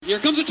Here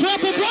comes a trap.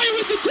 O'Brien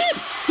with the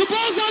tip. The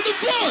ball's on the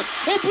floor.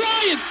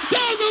 O'Brien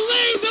down the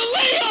lane. The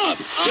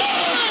layup. Good.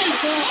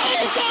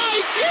 Oh,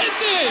 my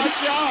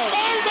goodness. Oh,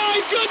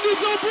 my goodness,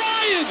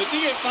 O'Brien. Did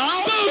he get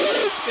fouled? The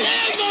hoop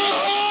and the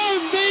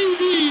arm,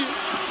 baby.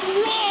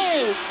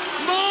 Whoa.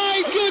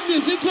 My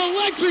goodness. It's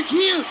electric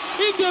here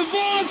in the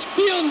Voss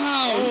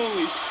Fieldhouse.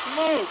 Holy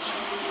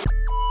smokes.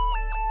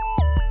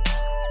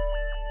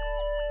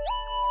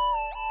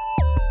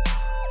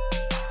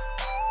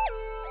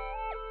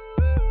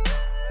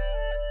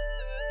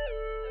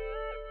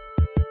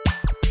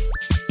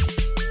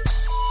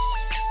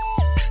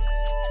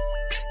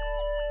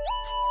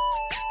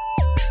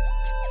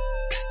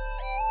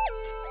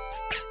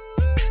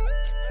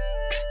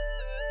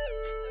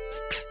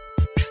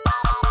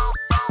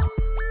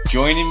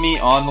 Joining me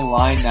on the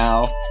line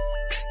now,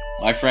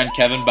 my friend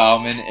Kevin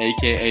Bauman,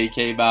 a.k.a.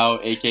 K-Bau,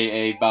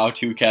 a.k.a.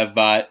 Bau2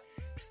 KevBot.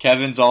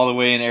 Kevin's all the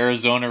way in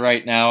Arizona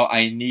right now.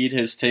 I need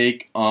his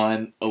take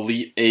on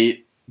Elite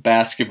 8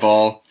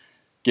 basketball.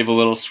 Give a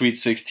little Sweet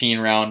 16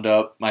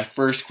 roundup. My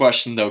first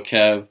question, though,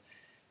 Kev,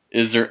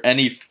 is there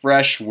any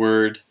fresh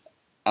word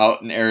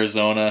out in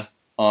Arizona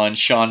on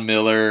Sean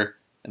Miller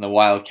and the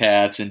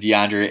Wildcats and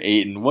DeAndre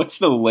Ayton? What's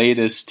the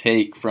latest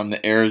take from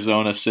the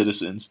Arizona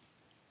citizens?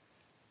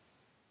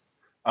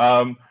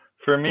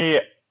 For me,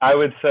 I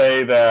would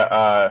say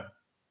that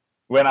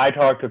when I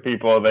talk to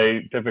people,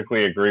 they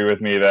typically agree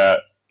with me that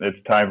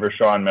it's time for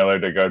Sean Miller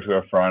to go to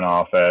a front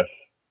office.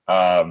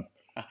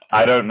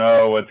 I don't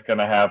know what's going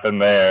to happen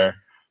there,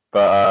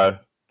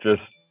 but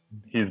just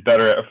he's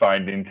better at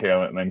finding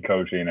talent than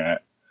coaching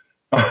it.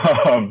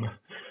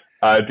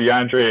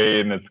 DeAndre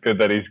Ayton, it's good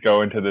that he's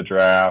going to the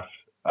draft.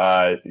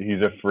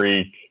 He's a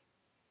freak.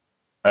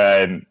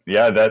 And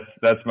yeah,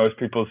 that's most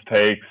people's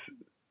takes.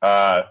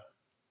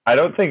 I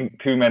don't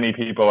think too many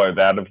people are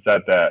that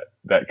upset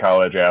that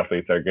college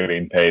athletes are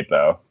getting paid,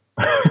 though.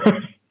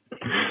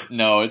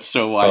 No, it's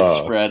so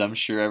widespread. I'm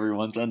sure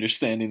everyone's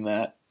understanding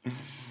that.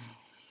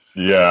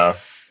 Yeah.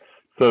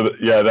 So,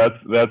 yeah,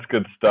 that's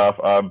good stuff.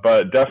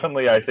 But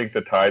definitely I think the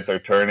tides are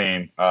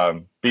turning.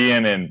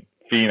 Being in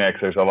Phoenix,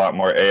 there's a lot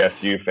more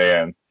ASU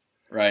fans.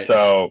 Right.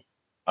 So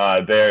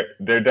they're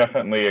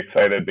definitely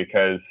excited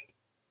because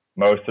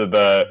most of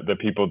the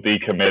people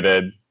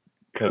decommitted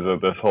because of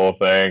this whole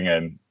thing.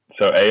 And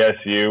so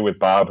ASU with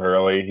Bob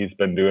Hurley, he's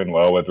been doing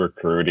well with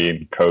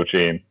recruiting,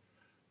 coaching.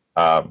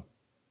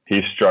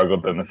 He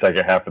struggled in the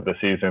second half of the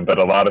season, but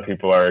a lot of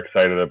people are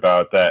excited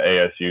about that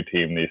ASU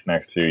team these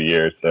next few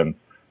years. And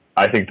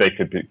I think they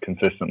could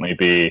consistently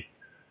be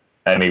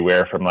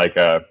anywhere from like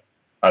a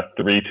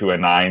 3 to a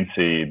 9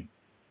 seed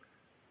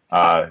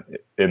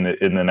in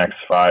the next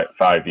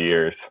five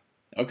years.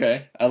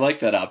 Okay, I like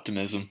that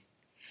optimism.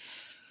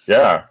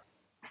 Yeah.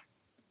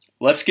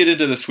 Let's get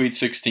into the Sweet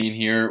 16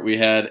 here. We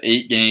had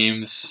 8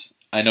 games.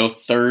 I know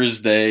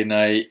Thursday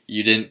night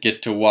you didn't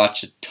get to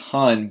watch a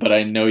ton, but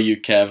I know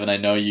you, Kevin. I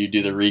know you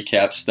do the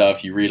recap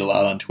stuff. You read a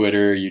lot on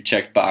Twitter. You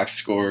check box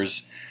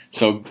scores.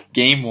 So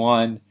game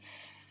 1,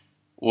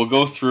 we'll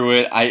go through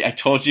it. I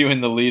told you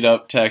in the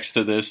lead-up text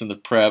to this in the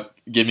prep,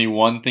 give me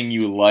one thing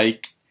you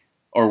like,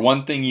 or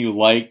one thing you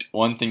liked,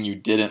 one thing you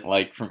didn't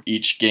like from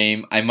each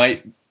game. I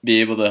might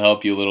be able to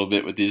help you a little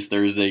bit with these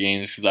Thursday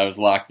games because I was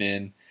locked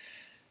in.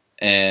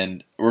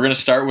 And we're going to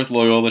start with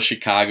Loyola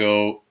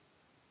Chicago,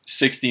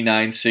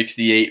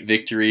 69-68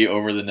 victory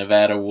over the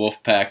Nevada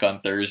Wolfpack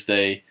on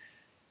Thursday.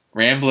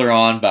 Rambler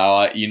on,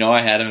 Bau. You know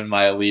I had him in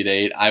my Elite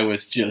 8. I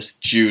was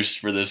just juiced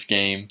for this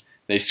game.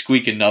 They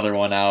squeak another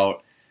one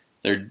out.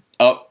 They're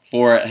up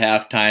 4 at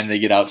halftime. They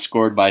get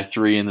outscored by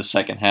 3 in the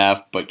second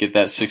half, but get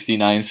that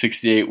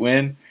 69-68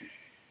 win.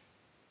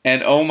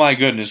 And oh my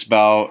goodness,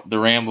 Bau, the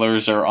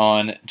Ramblers are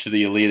on to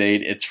the Elite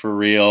 8. It's for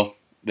real.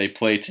 They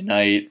play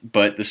tonight,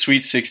 but the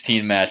Sweet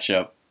 16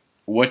 matchup,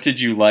 what did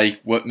you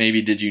like? What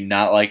maybe did you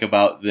not like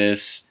about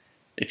this?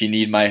 If you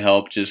need my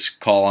help,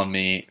 just call on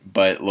me.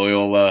 But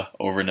Loyola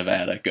over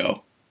Nevada,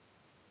 go.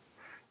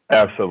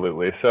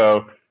 Absolutely.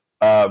 So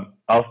I'll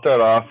start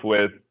off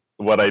with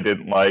what I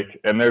didn't like.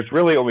 And there's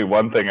really only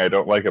one thing I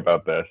don't like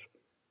about this,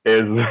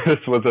 is this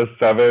was a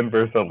 7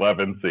 versus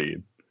 11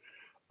 seed.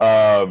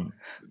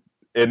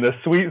 In the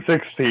Sweet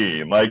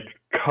 16, like,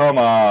 come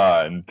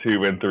on,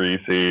 2 and 3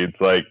 seeds.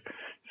 Like,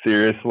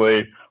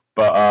 seriously,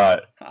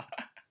 but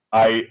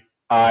I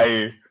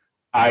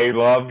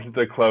loved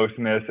the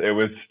closeness. It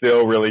was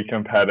still really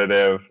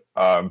competitive,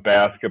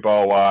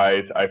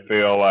 basketball-wise. I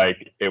feel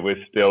like it was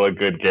still a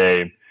good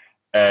game.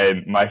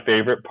 And my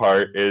favorite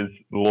part is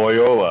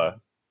Loyola.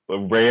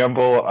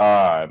 Ramble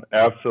on,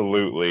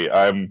 absolutely.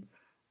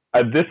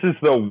 This is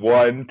the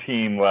one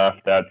team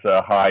left that's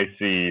a high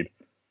seed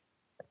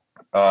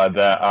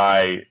that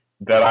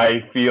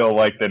I feel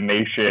like the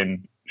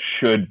nation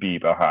should be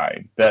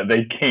behind, that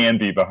they can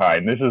be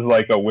behind. This is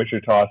like a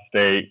Wichita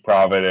State,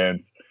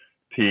 Providence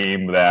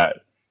team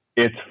that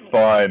it's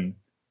fun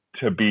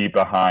to be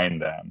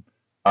behind them.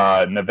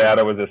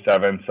 Nevada was a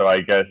 7, so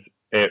I guess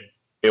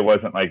it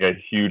wasn't like a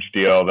huge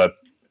deal that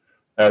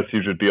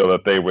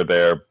they were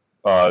there.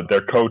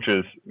 Their coach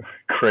is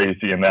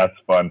crazy, and that's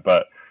fun.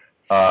 But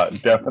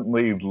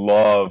Definitely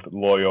love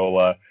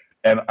Loyola.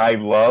 And I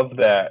love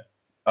that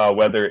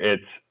whether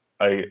it's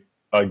a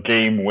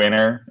game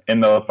winner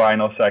in the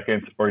final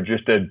seconds or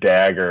just a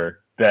dagger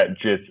that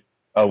just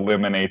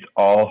eliminates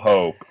all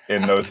hope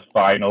in those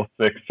final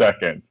 6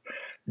 seconds.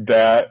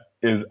 That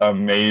is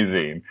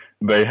amazing.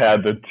 They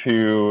had the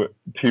two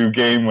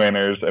game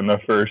winners in the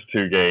first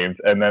 2 games,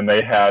 and then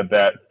they had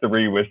that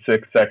 3 with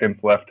 6 seconds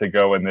left to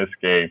go in this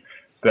game.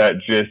 That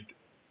just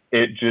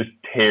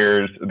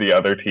tears the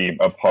other team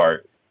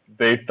apart.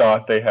 They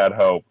thought they had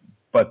hope,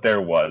 but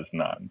there was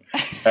none.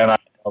 And I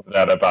love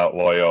that about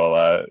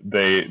Loyola.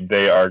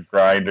 They are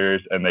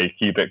grinders and they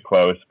keep it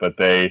close, but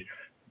they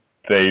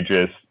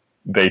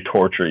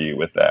torture you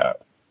with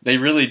that. They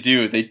really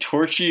do. They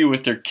torture you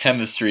with their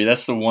chemistry.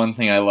 That's the one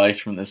thing I liked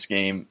from this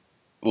game.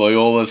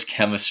 Loyola's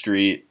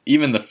chemistry,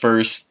 even the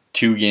first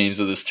 2 games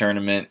of this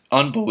tournament,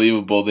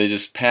 unbelievable. They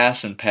just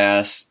pass and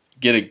pass,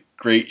 get a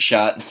great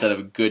shot instead of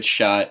a good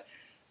shot.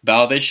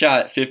 Bau, they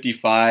shot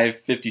 56%,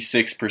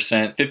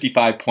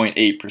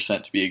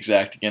 55.8% to be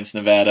exact against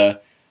Nevada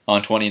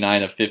on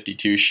 29 of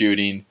 52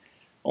 shooting.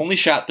 Only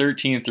shot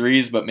 13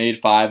 threes, but made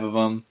 5 of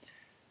them.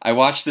 I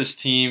watched this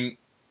team,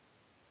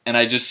 and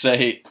I just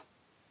say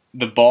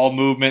the ball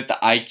movement, the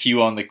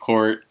IQ on the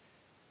court,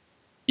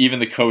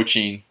 even the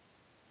coaching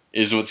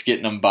is what's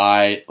getting them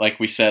by. Like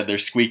we said, they're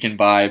squeaking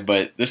by,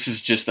 but this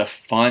is just a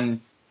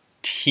fun,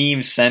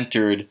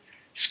 team-centered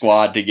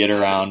squad to get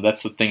around.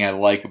 That's the thing I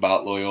like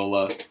about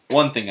Loyola.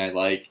 One thing I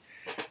like.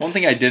 One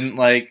thing I didn't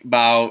like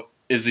about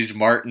is these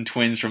Martin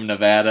twins from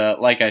Nevada.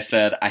 Like I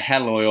said, I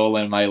had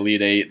Loyola in my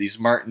Elite Eight. These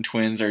Martin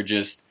twins are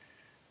just,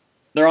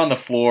 they're on the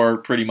floor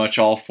pretty much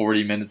all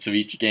 40 minutes of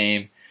each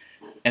game,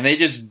 and they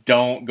just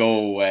don't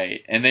go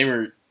away. And they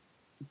were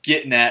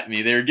getting at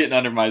me. They were getting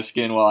under my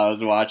skin while I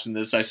was watching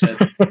this. I said,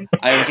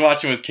 I was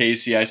watching with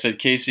Casey. I said,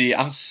 Casey,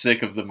 I'm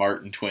sick of the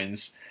Martin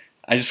twins.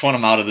 I just want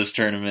them out of this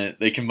tournament.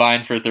 They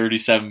combined for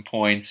 37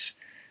 points,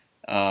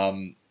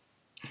 5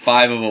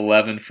 of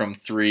 11 from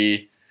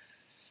 3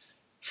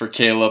 for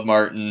Caleb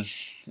Martin.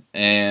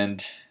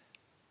 And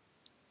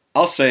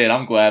I'll say it,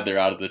 I'm glad they're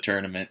out of the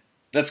tournament.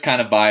 That's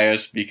kind of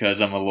biased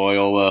because I'm a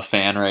Loyola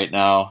fan right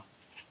now,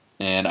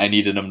 and I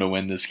needed them to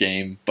win this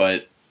game.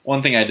 But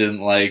one thing I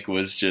didn't like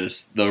was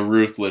just the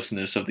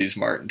ruthlessness of these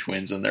Martin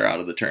twins, and they're out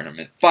of the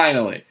tournament.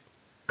 Finally,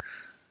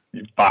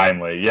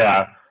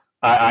 yeah.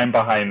 I'm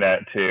behind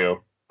that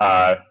too.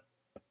 I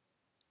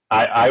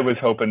was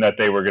hoping that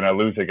they were going to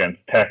lose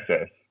against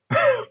Texas,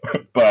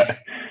 but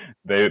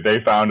they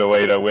found a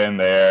way to win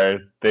there.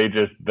 They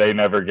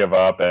never give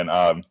up,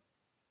 and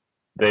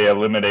they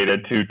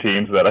eliminated 2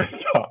 teams that I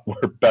thought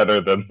were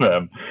better than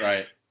them,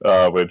 right?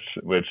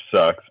 Which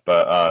sucks.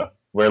 But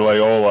where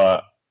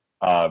Loyola,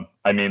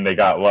 I mean, they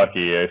got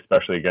lucky,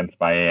 especially against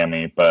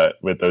Miami, but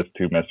with those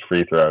 2 missed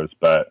free throws.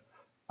 But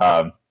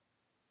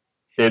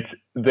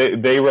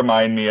they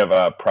remind me of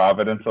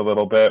Providence a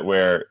little bit,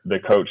 where the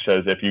coach says,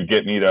 if you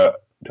get me to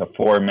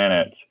 4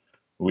 minutes,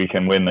 we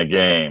can win the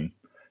game.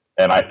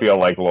 And I feel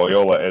like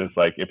Loyola is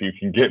like, if you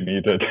can get me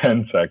to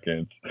 10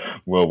 seconds,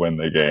 we'll win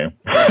the game.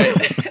 Right.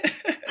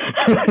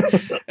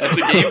 That's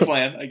a game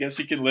plan. I guess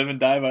you can live and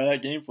die by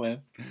that game plan.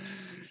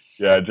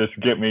 Yeah, just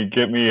get me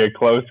a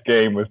close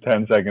game with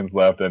 10 seconds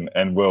left,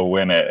 and we'll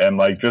win it. And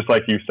just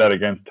like you said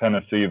against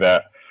Tennessee,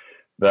 that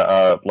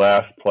the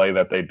last play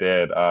that they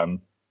did,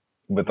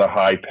 with the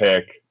high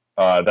pick,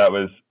 that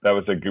was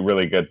a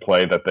really good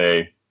play that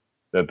they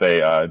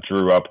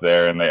drew up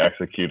there, and they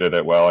executed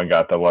it well and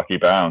got the lucky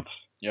bounce.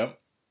 Yep.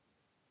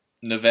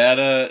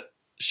 Nevada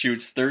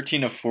shoots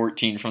 13 of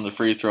 14 from the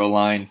free throw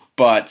line,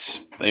 but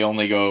they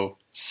only go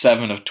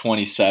 7 of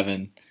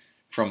 27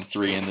 from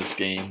 3 in this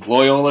game.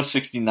 Loyola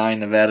 69,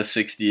 Nevada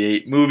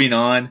 68. Moving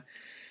on,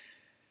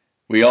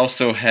 we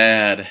also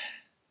had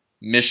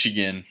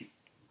Michigan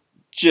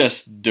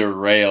just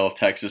derail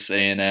Texas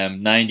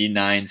A&M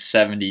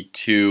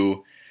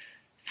 99-72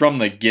 from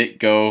the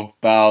get-go.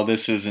 Wow,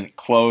 this isn't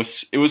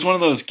close. It was one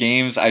of those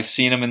games, I've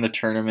seen them in the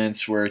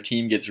tournaments where a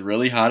team gets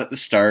really hot at the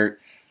start.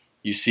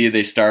 You see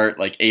they start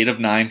like 8 of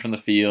 9 from the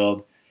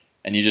field,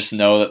 and you just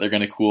know that they're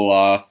going to cool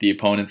off. The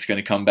opponent's going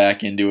to come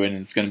back into it, and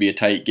it's going to be a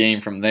tight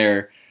game from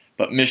there.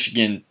 But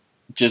Michigan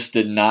just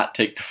did not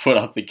take the foot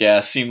off the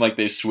gas. Seemed like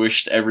they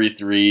swished every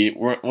 3.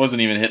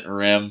 Wasn't even hitting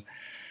rim.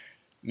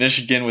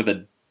 Michigan with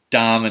a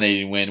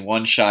dominating win,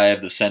 one shy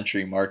of the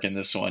century mark in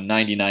this one,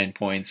 99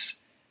 points.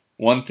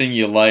 One thing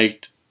you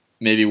liked,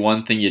 maybe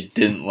one thing you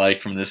didn't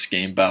like from this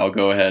game, Bao,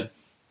 go ahead.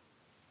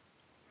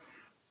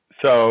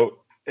 So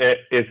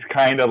it's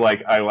kind of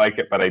like I like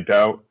it, but I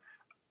don't.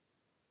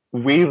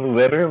 We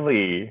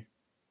literally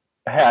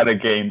had a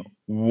game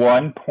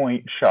 1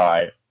 point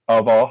shy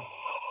of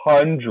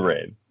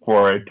 100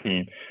 for a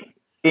team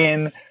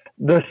in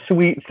the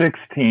Sweet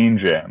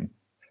 16, Jim.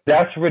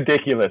 That's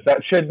ridiculous.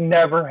 That should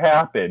never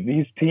happen.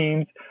 These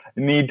teams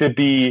need to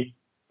be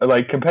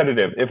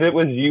competitive. If it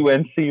was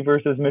UNC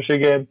versus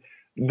Michigan,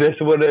 this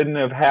wouldn't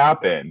have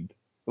happened.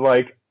 I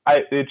like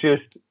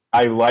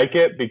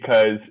it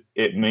because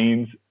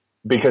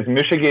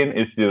Michigan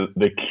is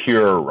the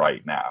cure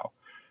right now.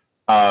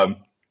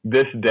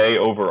 this day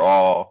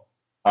overall,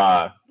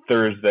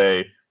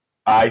 Thursday,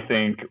 I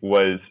think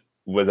was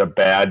a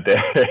bad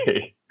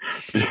day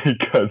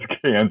because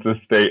Kansas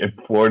State and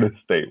Florida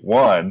State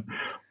won.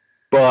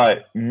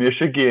 But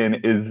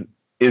Michigan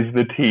is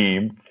the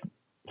team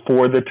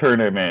for the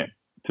tournament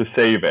to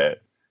save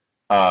it.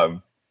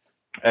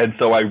 And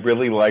so I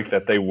really like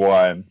that they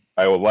won.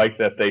 I would like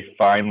that they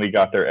finally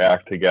got their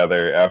act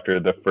together after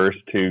the first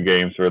two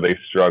games where they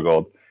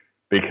struggled,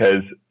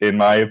 because in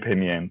my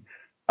opinion,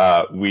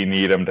 we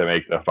need them to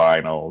make the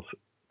finals.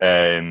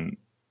 And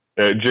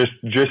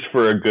just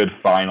for a good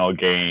final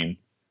game,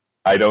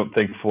 I don't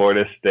think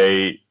Florida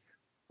State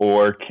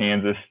or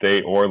Kansas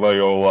State or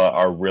Loyola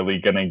are really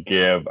going to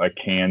give a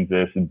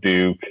Kansas,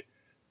 Duke,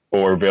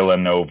 or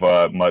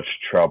Villanova much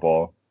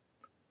trouble.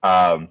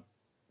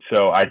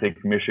 So I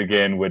think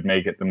Michigan would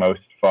make it the most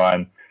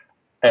fun.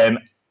 And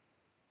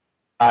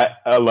I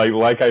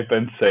like I've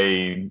been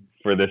saying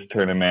for this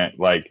tournament,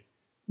 like,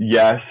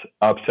 yes,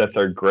 upsets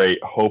are great.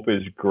 Hope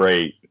is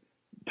great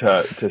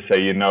to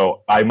say, you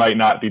know, I might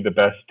not be the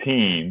best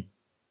team,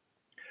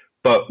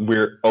 but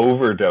we're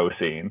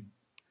overdosing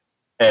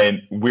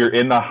and we're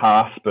in the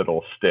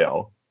hospital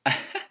still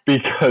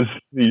because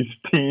these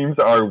teams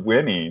are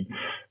winning.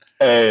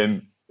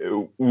 And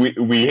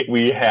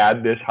we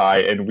had this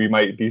high, and we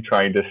might be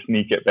trying to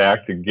sneak it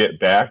back to get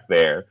back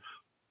there,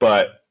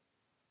 but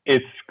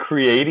it's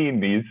creating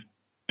these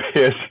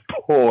piss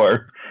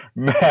poor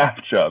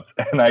matchups,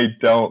 and I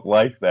don't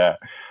like that.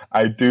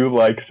 I do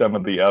like some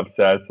of the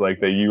upsets, like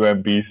the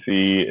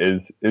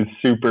UMBC is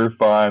super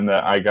fun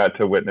that I got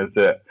to witness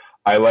it.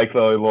 I like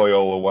the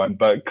Loyola one,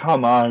 but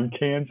come on,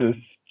 Kansas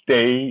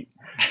State,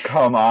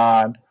 come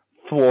on,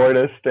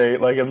 Florida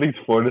State, like at least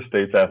Florida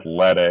State's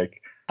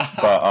athletic,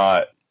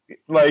 but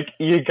like,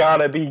 you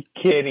gotta be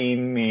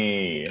kidding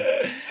me.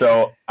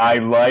 So I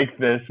like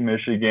this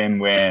Michigan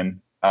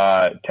win.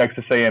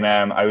 Texas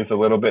A&M, I was a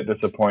little bit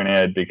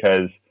disappointed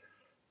because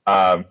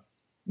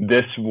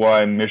this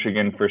one,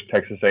 Michigan versus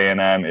Texas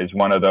A&M, is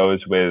one of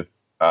those with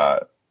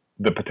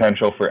the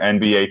potential for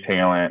NBA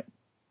talent,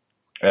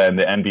 and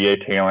the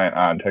NBA talent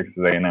on Texas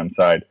A&M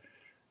side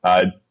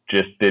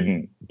just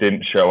didn't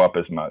show up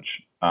as much.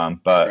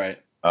 But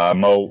right.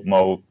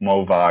 Mo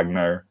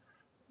Wagner,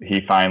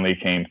 he finally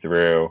came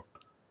through,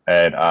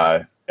 and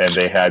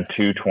they had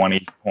two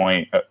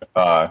 20-point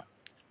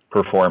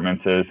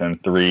performances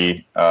and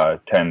three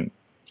 10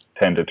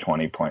 to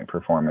 20-point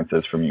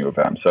performances from U of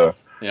M. So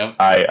yep.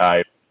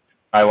 I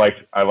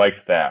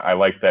liked that. I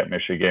liked that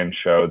Michigan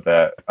showed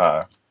that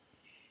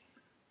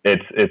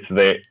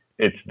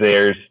it's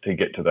theirs to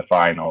get to the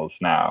finals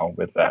now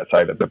with that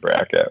side of the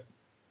bracket.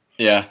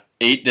 Yeah,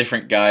 8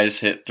 different guys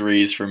hit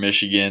threes for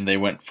Michigan. They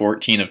went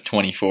 14 of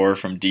 24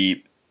 from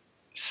deep,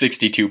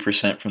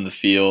 62% from the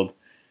field,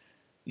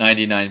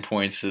 99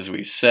 points as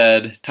we've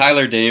said.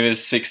 Tyler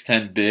Davis,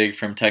 6'10" big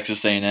from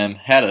Texas A&M,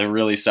 had a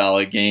really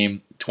solid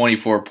game,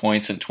 24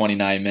 points in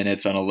 29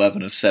 minutes on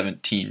 11 of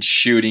 17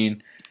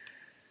 shooting.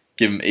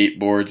 Give him 8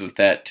 boards with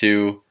that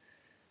too.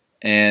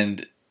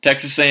 And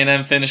Texas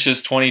A&M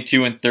finishes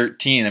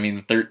 22-13. I mean,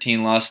 the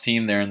 13-loss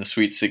team there in the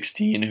Sweet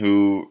 16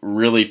 who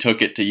really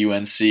took it to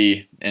UNC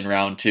in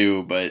round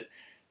 2. But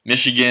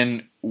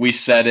Michigan, we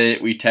said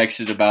it, we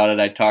texted about it.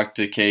 I talked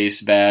to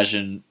Case,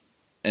 Baj,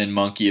 and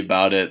Monkey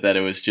about it, that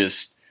it was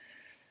just,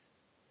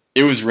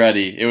 it was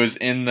ready. It was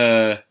in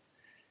the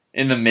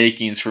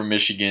makings for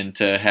Michigan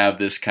to have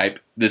this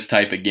type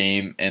of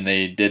game, and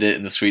they did it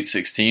in the Sweet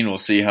 16. We'll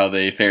see how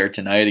they fare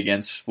tonight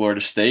against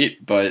Florida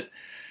State, but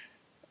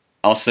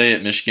I'll say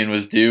it, Michigan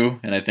was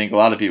due, and I think a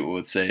lot of people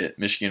would say it.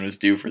 Michigan was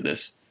due for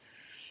this.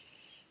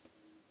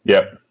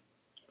 Yep.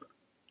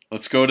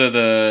 Let's go to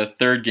the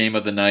third game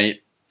of the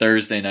night,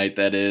 Thursday night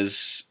that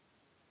is.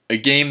 A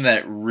game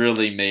that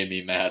really made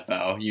me mad,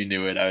 Bao. You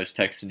knew it. I was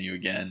texting you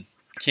again.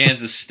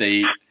 Kansas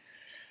State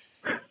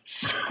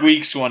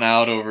squeaks one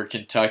out over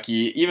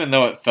Kentucky, even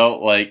though it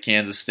felt like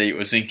Kansas State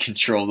was in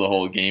control the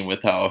whole game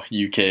with how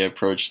UK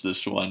approached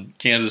this one.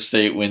 Kansas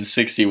State wins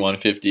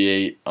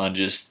 61-58 on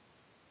just,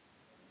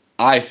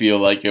 I feel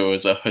like it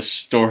was a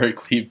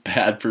historically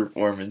bad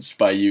performance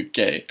by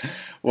UK.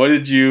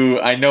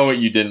 I know what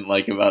you didn't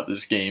like about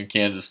this game.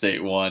 Kansas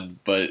State won,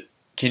 but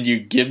can you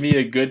give me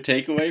a good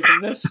takeaway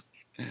from this?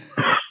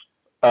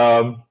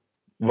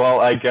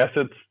 Well, I guess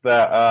it's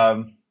that,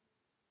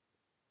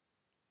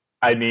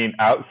 I mean,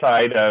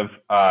 outside of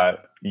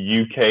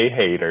UK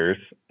haters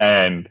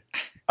and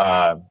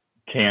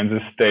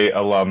Kansas State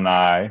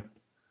alumni,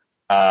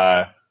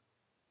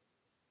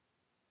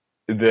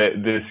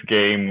 this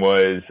game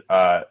was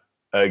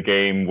a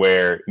game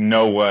where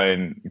no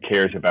one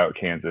cares about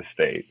Kansas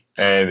State.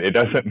 And it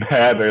doesn't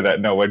matter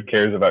that no one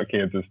cares about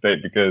Kansas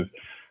State because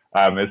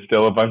it's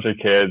still a bunch of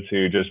kids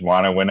who just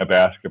want to win a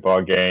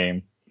basketball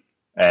game.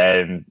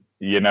 And,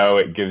 you know,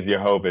 it gives you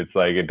hope. It's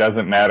like, it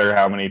doesn't matter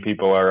how many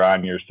people are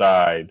on your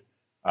side.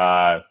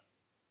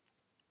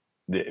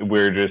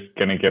 We're just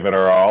going to give it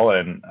our all.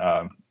 And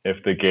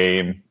if the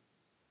game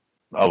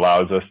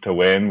allows us to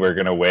win, we're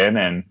going to win.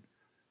 And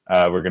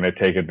we're going to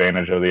take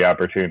advantage of the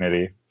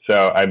opportunity.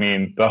 So, I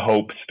mean, the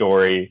hope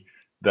story,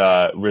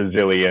 the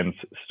resilience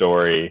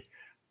story.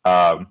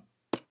 I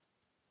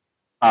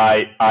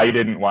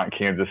didn't want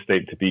Kansas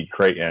State to beat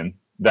Creighton.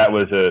 That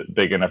was a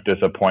big enough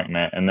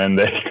disappointment. And then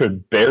they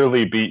could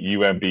barely beat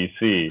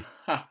UMBC.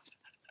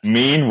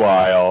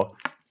 Meanwhile,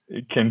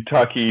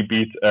 Kentucky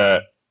beats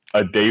a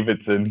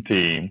Davidson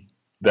team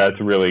that's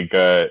really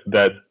good.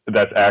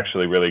 That's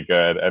actually really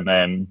good. And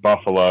then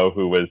Buffalo,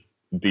 who was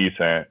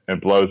decent,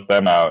 and blows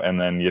them out. And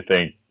then you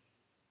think,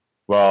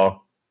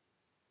 well,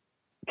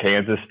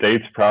 Kansas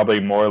State's probably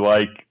more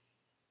like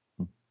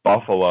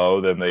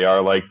Buffalo than they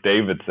are like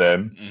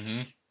Davidson.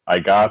 Mm-hmm. I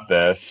got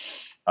this.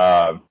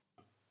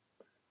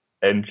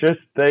 And just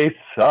they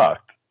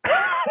sucked.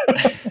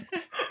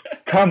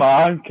 Come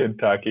on,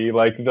 Kentucky.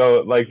 Like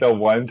the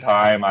one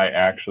time I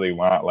actually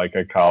want like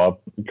a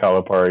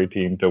Calipari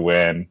team to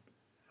win.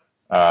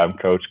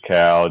 Coach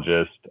Cal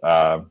just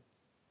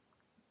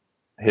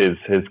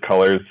his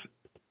colors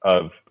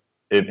of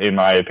in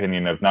my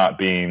opinion of not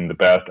being the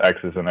best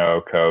X's and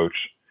O coach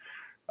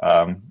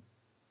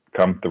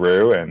come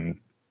through, and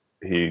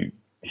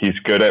he's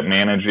good at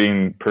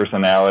managing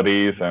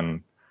personalities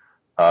and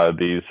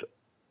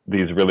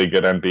these really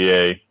good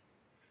NBA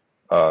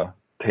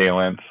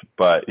talents,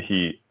 but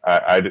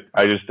I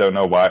just don't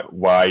know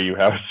why you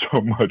have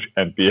so much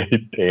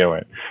NBA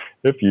talent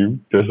if you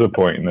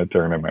disappoint in the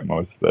tournament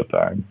most of the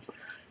time.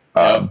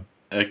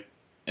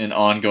 An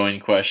ongoing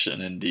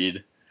question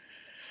indeed.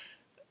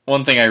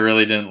 One thing I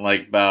really didn't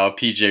like about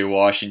PJ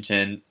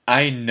Washington,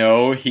 I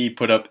know he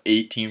put up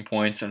 18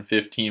 points and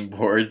 15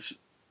 boards.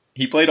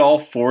 He played all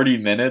 40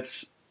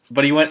 minutes,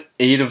 but he went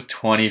 8 of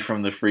 20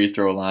 from the free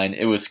throw line.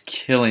 It was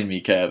killing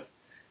me, Kev.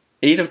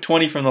 8 of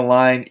 20 from the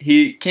line.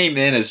 He came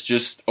in as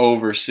just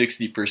over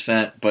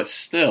 60%, but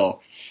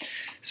still.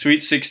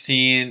 Sweet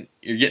 16,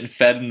 you're getting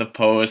fed in the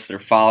post. They're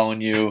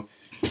following you.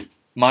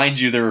 Mind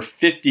you, there were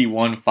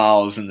 51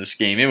 fouls in this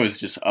game. It was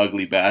just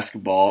ugly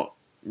basketball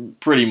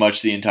pretty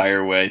much the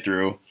entire way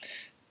through.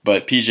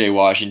 But PJ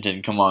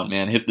Washington, come on,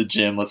 man. Hit the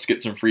gym. Let's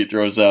get some free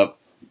throws up.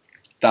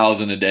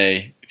 1,000 a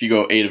day. If you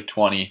go 8 of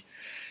 20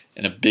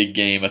 in a big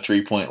game, a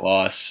 3-point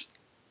loss,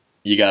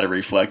 you got to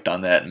reflect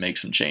on that and make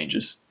some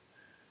changes.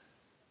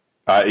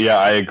 Yeah,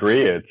 I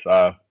agree. It's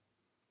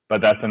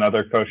but that's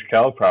another Coach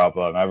Cal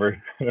problem.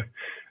 Every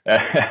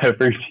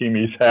team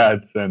he's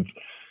had since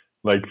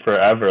like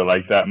forever,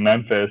 like that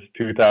Memphis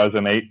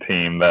 2008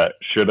 team that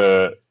should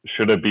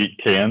have beat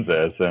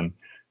Kansas, and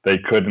they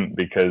couldn't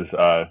because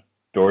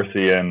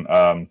Dorsey and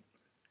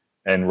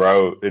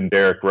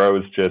Derrick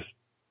Rose just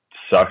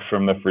sucked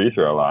from the free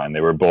throw line.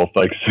 They were both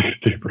like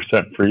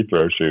 60% free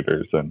throw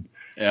shooters, and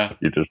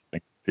you just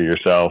think to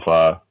yourself,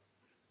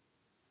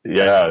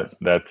 yeah,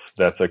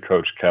 that's a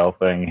Coach Cal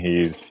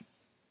thing.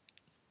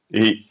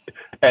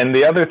 And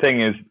the other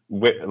thing is,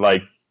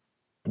 like,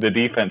 the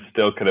defense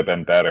still could have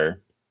been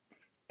better,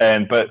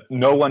 but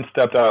no one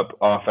stepped up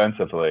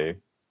offensively.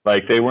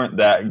 Like, they weren't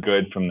that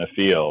good from the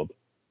field.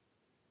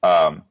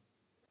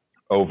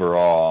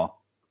 Overall,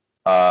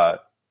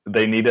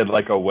 they needed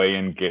like a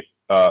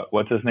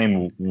what's his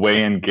name,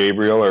 Wayne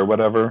Gabriel or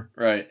whatever.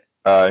 Right.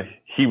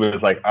 He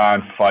was like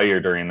on fire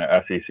during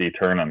the SEC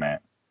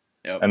tournament.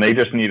 Yep. And they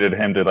just needed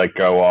him to like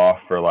go off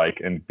for like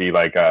and be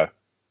like a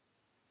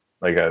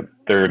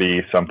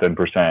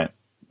 30-something%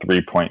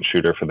 3-point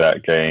shooter for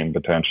that game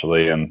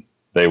potentially, and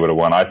they would have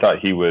won. I thought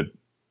he would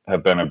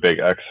have been a big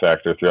X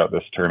factor throughout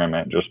this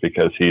tournament just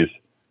because he's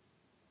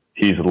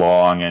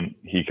long and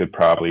he could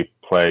probably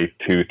play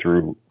 2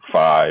 through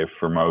 5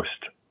 for most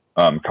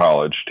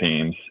college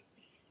teams,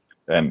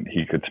 and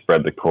he could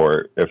spread the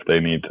court if they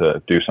need to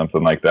do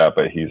something like that.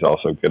 But he's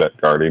also good at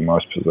guarding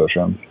most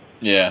positions.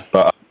 Yeah,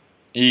 but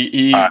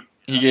he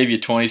gave you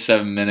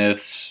 27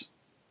 minutes,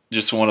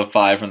 just 1 of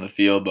 5 from the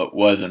field, but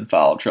was in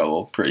foul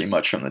trouble pretty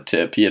much from the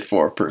tip. He had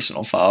 4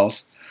 personal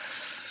fouls.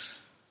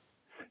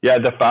 Yeah,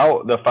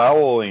 the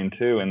fouling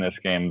too in this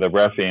game, the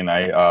reffing.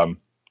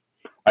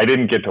 I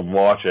didn't get to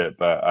watch it,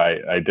 but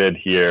I did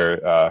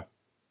hear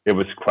it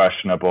was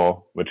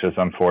questionable, which is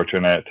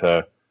unfortunate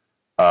to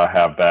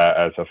have that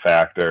as a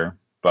factor.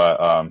 But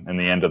in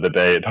the end of the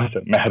day, it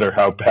doesn't matter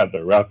how bad the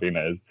reffing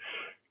is.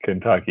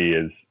 Kentucky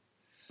is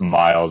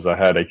miles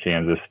ahead of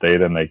Kansas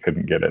State, and they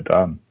couldn't get it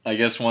done. I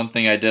guess one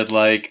thing I did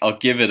like, I'll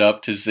give it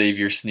up to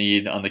Xavier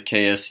Sneed on the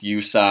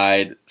KSU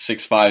side,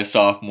 6'5"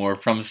 sophomore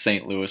from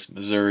St. Louis,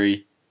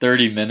 Missouri.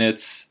 30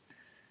 minutes.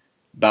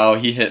 Bau,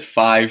 he hit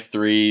 5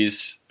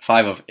 threes,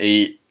 5 of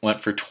 8,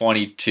 went for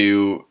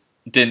 22,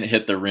 didn't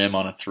hit the rim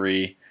on a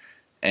 3,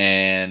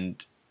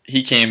 and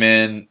he came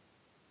in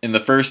the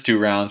first 2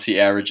 rounds, he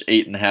averaged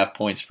 8.5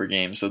 points per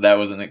game, so that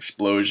was an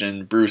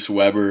explosion. Bruce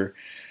Weber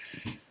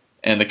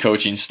and the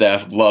coaching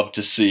staff loved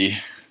to see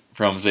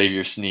from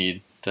Xavier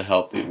Sneed to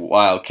help the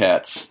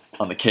Wildcats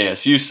on the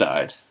KSU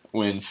side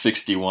win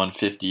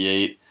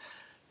 61-58.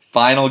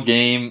 Final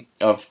game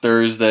of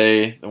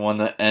Thursday, the one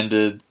that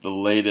ended the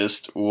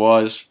latest,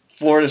 was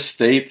Florida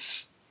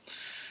State's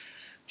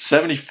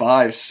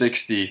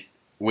 75-60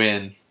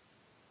 win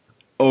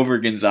over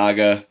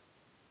Gonzaga.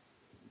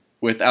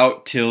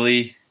 Without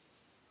Tilly,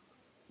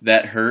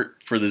 that hurt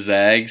for the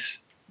Zags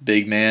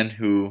big man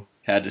who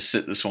had to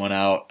sit this one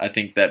out. I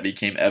think that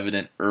became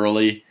evident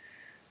early.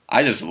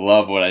 I just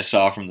love what I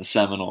saw from the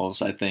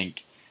Seminoles. I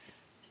think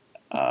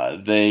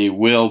they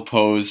will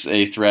pose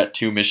a threat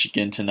to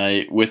Michigan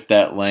tonight with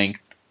that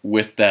length,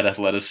 with that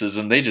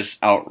athleticism. They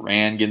just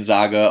outran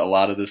Gonzaga a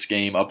lot of this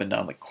game up and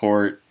down the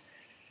court.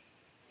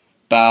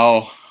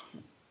 Bao,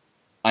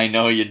 I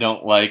know you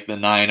don't like the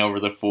 9 over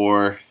the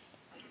 4,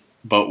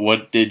 but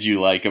what did you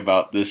like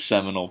about this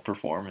Seminole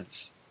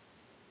performance?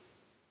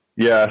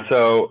 Yeah,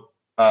 so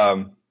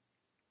I'll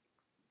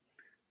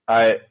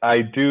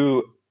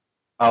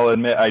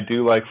admit I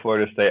do like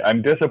Florida State.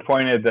 I'm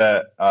disappointed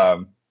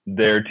that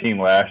their team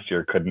last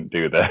year couldn't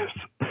do this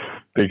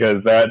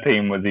because that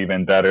team was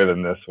even better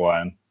than this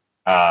one.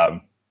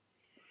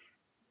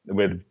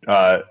 With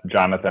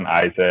Jonathan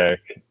Isaac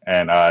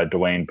and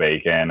Dwayne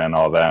Bacon and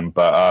all them.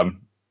 But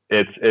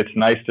it's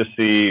nice to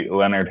see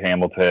Leonard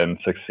Hamilton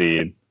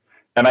succeed.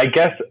 And I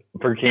guess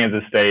for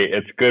Kansas State,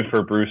 it's good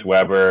for Bruce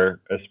Weber,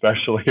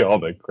 especially all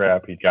the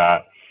crap he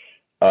got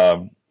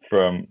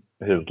from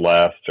his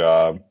last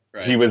job.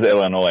 Right. He was at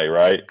Illinois,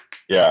 right?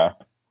 Yeah.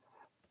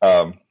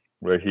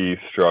 Where he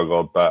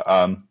struggled. But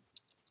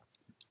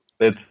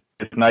it's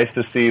nice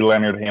to see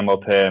Leonard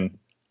Hamilton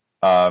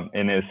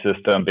in his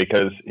system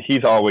because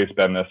he's always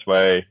been this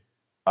way.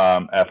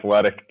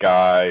 Athletic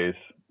guys.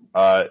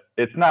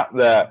 It's not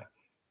that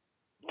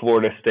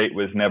Florida State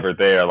was never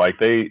there. Like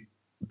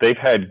they've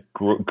had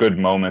good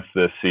moments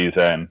this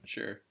season.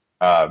 Sure.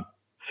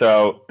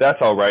 So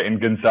that's all right.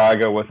 And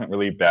Gonzaga wasn't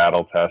really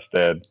battle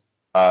tested.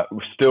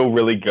 Still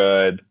really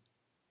good,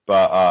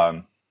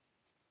 but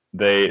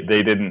they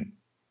didn't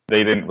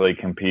really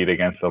compete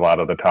against a lot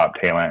of the top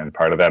talent, and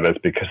part of that is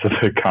because of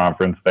the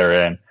conference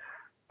they're in.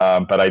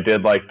 But I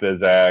did like the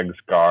Zags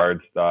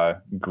guards,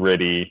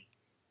 gritty.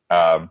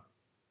 I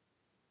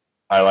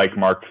like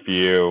Mark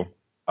Few.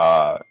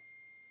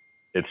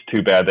 It's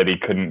too bad that he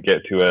couldn't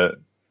get to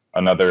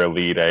another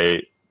Elite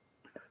Eight.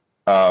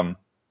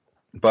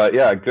 But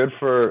yeah, good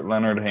for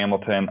Leonard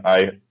Hamilton.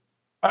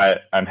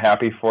 I'm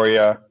happy for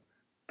you,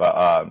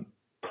 but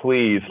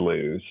please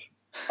lose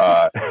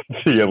the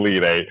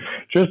Elite Eight.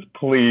 Just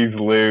please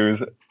lose.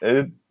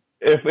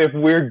 If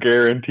we're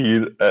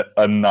guaranteed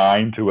a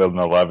 9 to an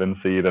 11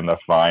 seed in the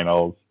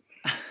finals,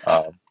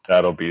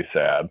 that'll be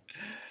sad.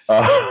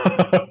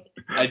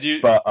 I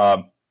do. But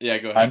yeah,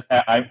 go ahead.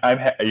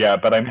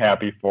 But I'm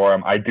happy for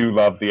them. I do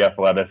love the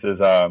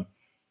athleticism.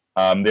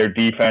 Their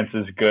defense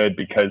is good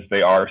because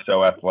they are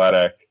so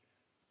athletic.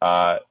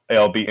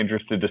 I'll be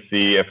interested to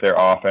see if their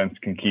offense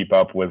can keep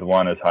up with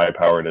one as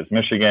high-powered as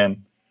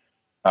Michigan.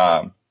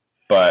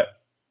 But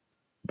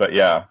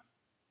yeah.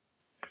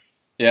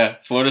 Yeah,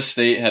 Florida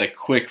State had a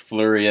quick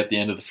flurry at the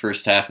end of the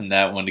first half in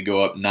that one to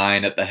go up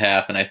 9 at the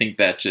half, and I think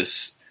that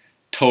just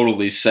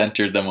totally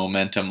centered the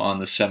momentum on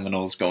the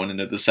Seminoles going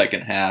into the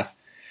second half.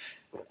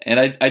 And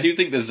I do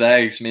think the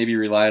Zags maybe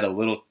relied a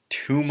little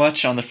too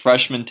much on the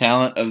freshman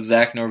talent of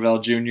Zach Norvell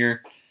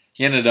Jr.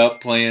 He ended up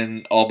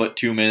playing all but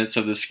 2 minutes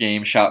of this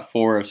game, shot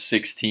 4 of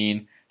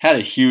 16, had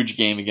a huge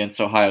game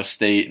against Ohio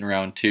State in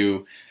round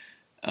 2.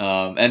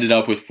 Ended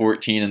up with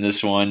 14 in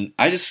this one.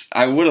 I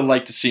would have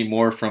liked to see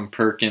more from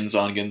Perkins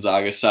on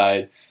Gonzaga's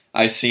side.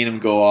 I've seen him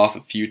go off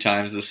a few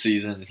times this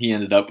season. He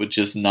ended up with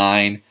just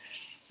 9.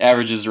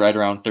 Averages right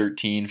around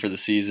 13 for the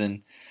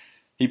season.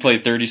 He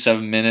played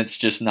 37 minutes,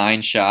 just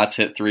 9 shots,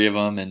 hit 3 of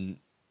them, and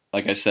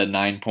like I said,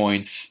 9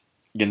 points.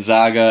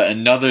 Gonzaga,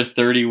 another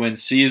 30-win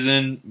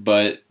season,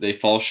 but they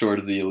fall short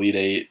of the Elite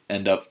Eight,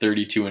 end up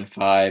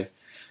 32-5.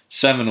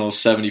 Seminoles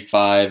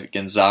 75,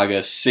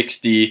 Gonzaga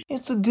 60.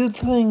 It's a good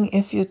thing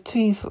if your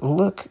teeth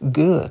look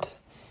good,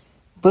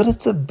 but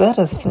it's a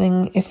better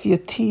thing if your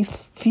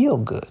teeth feel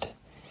good.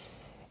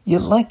 You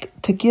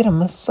like to get a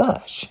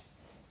massage.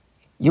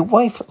 Your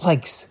wife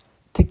likes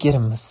to get a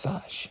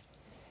massage.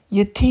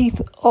 Your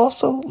teeth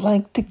also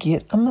like to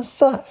get a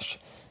massage.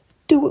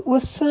 Do it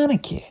with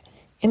Sonicare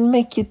and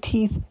make your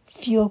teeth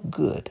feel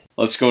good.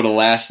 Let's go to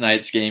last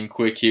night's game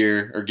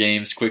quickly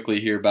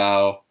here,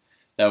 Bao.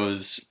 That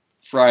was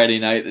Friday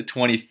night, the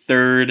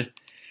 23rd.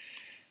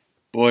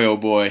 Boy, oh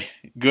boy.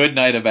 Good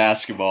night of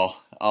basketball.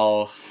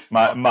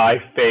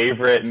 My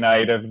favorite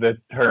night of the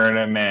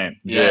tournament,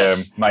 Jim.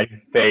 Yes. My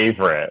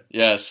favorite.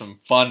 Yeah, some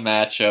fun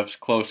matchups,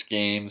 close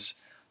games.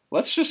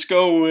 Let's just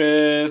go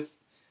with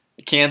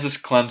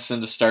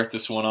Kansas-Clemson to start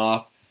this one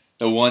off.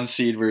 The 1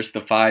 seed versus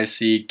the 5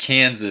 seed.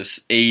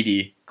 Kansas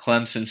 80,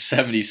 Clemson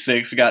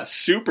 76. Got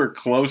super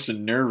close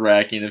and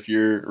nerve-wracking if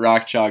you're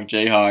Rock Chalk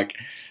Jayhawk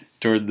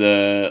toward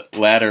the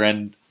latter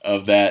end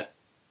of that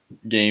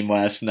game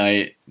last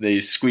night. They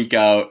squeak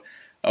out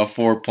a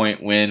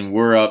 4-point win.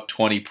 We're up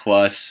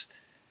 20+.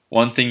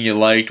 One thing you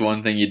liked,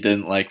 one thing you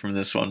didn't like from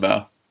this one,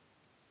 Bao?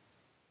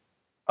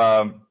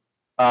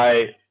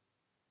 I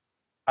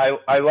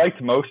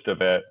liked most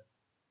of it.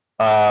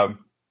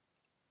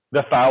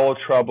 The foul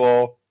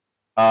trouble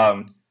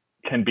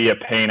can be a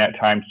pain at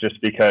times just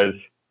because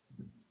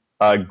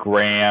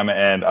Graham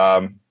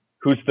and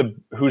who's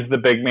the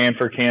big man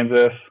for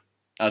Kansas?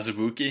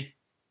 Azubuike?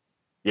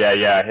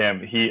 Yeah,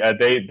 him.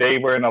 They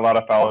were in a lot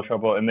of foul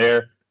trouble, and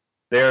they're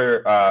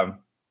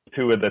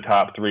two of the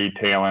top three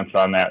talents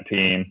on that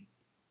team,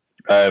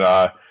 and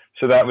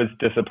so that was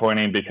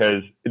disappointing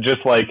because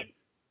just like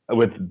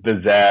with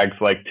the Zags,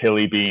 like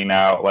Tilly being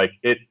out, like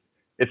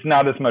it's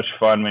not as much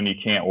fun when you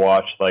can't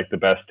watch like the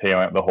best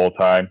talent the whole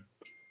time.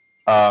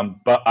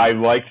 But I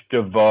liked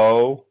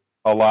DeVoe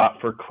a lot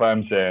for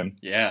Clemson.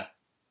 Yeah.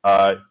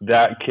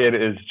 That kid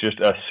is just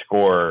a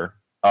scorer.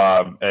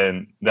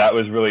 And that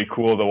was really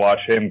cool to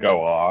watch him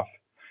go off.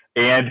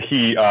 And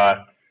he's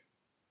got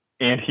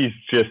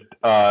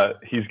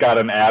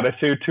an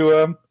attitude to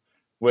him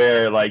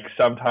where like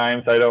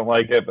sometimes I don't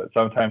like it, but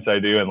sometimes I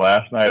do. And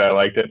last night I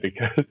liked it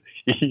because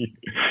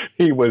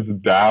he was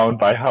down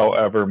by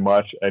however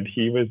much, and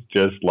he was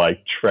just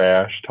like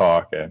trash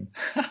talking,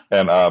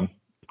 and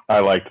I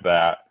liked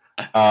that.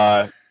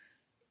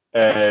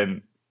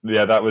 And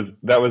yeah, that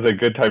was a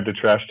good time to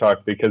trash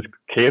talk because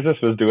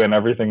Kansas was doing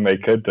everything they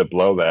could to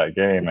blow that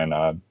game,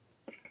 and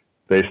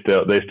they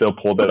still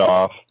pulled it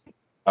off,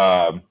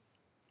 and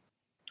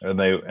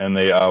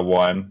they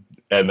won,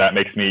 and that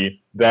makes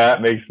me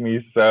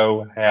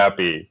so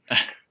happy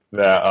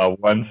that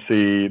one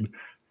seed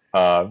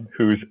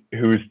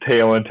who's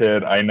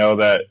talented. I know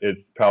that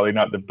it's probably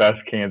not the best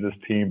Kansas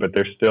team, but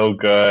they're still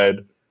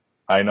good.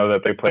 I know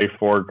that they play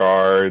four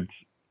guards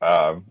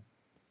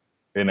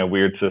in a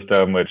weird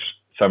system, which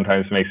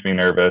sometimes makes me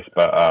nervous,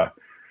 but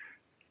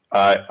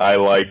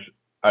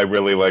I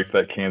really liked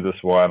that Kansas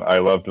won. I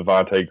love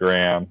Devontae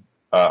Graham.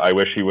 I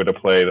wish he would have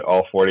played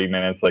all 40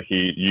 minutes like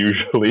he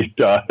usually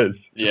does.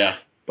 Yeah.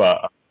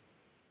 But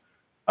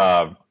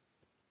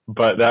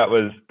that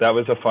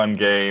was a fun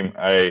game.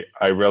 I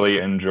really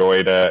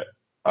enjoyed it.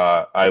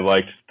 I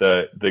liked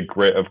the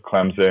grit of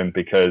Clemson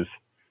because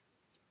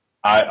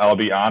I'll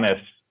be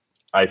honest,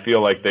 I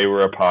feel like they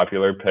were a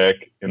popular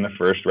pick in the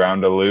first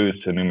round to lose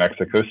to New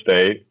Mexico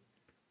State,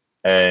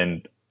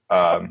 and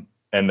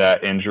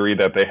that injury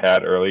that they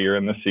had earlier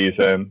in the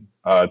season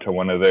to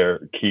one of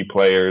their key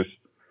players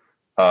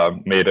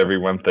made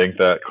everyone think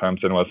that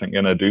Clemson wasn't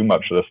going to do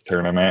much this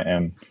tournament.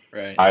 And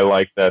right. I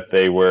like that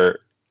they were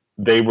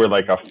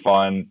like a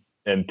fun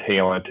and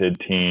talented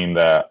team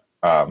that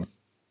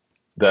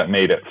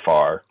made it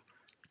far,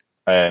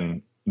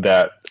 and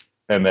that's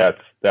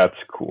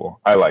cool.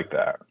 I like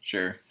that.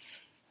 Sure.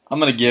 I'm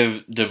gonna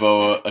give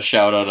DeVoe a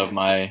shout out of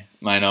mine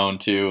own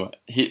too.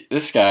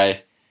 This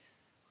guy,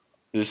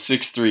 this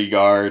 6'3"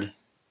 guard.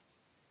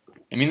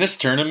 I mean, this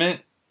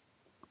tournament,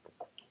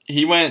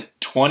 he went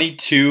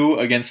 22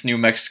 against New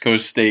Mexico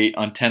State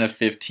on 10 of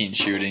 15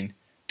 shooting,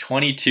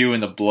 22 in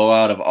the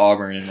blowout of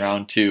Auburn in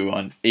round 2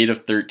 on 8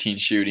 of 13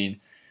 shooting,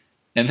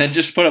 and then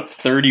just put up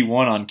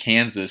 31 on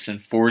Kansas in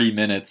 40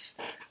 minutes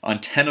on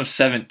 10 of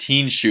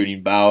 17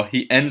 shooting. Bau.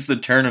 He ends the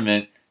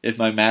tournament, if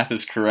my math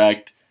is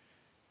correct,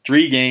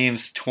 3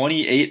 games,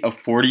 28 of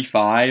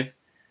 45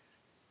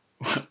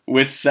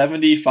 with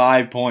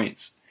 75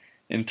 points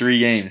in 3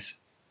 games.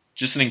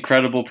 Just an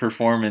incredible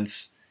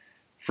performance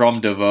from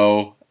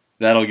DeVoe.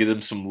 That'll get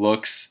him some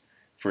looks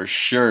for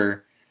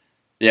sure.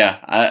 Yeah,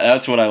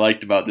 that's what I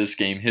liked about this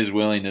game, his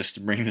willingness to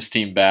bring this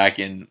team back.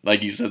 And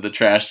like you said, the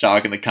trash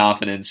talk and the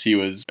confidence. He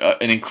was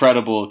an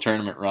incredible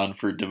tournament run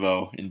for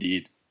DeVoe,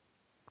 indeed.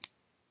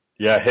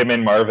 Yeah, him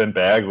and Marvin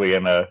Bagley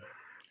in a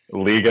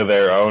league of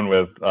their own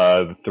with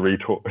at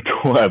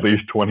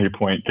least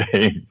 20-point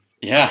games.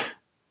 Yeah,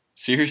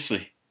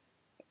 seriously.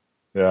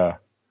 Yeah.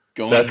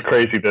 That's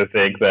crazy to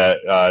think that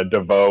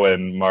DeVoe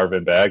and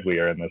Marvin Bagley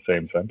are in the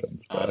same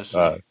sentence.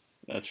 Honestly,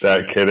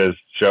 that kid is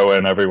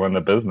showing everyone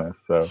the business,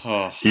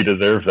 so he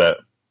deserves it.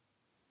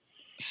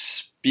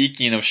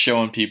 Speaking of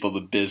showing people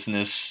the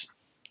business,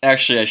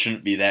 actually I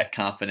shouldn't be that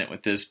confident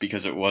with this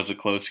because it was a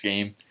close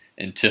game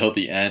until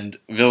the end.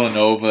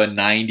 Villanova,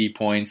 90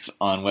 points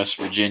on West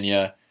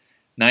Virginia,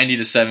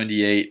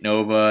 90-78.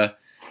 Nova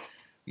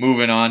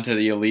moving on to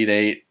the Elite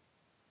Eight.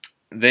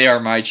 They are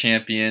my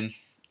champion,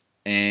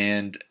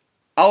 and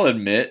I'll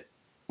admit,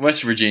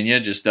 West Virginia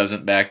just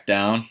doesn't back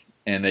down,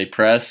 and they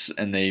press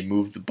and they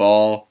move the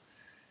ball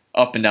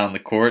up and down the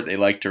court. They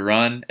like to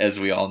run, as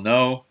we all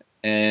know,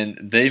 and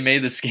they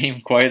made this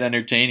game quite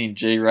entertaining.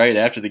 Jay Wright,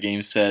 after the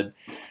game, said,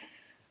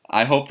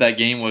 I hope that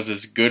game was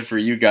as good for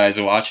you guys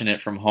watching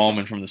it from home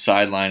and from the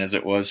sideline as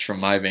it was from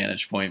my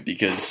vantage point,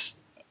 because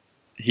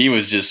he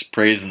was just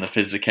praising the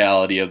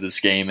physicality of this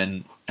game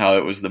and how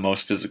it was the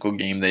most physical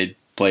game they'd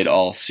played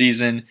all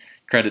season.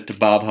 Credit to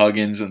Bob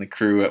Huggins and the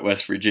crew at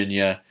West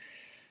Virginia.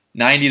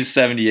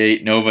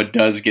 90-78, Nova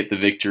does get the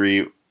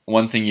victory.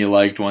 One thing you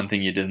liked, one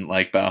thing you didn't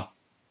like, Bao?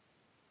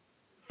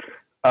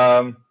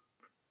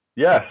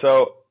 Yeah,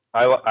 so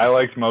I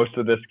liked most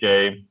of this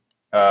game.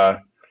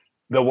 The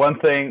one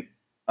thing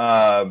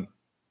I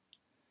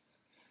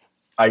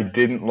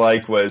didn't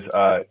like was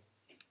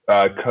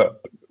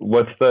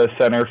what's the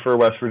center for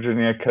West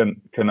Virginia?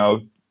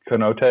 Konate?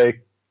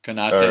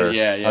 Konate,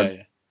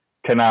 yeah.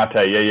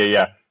 Konate,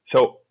 yeah.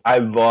 So I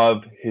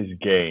love his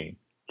game.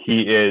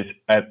 He is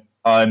an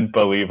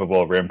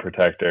unbelievable rim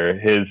protector.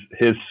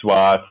 His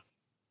swats,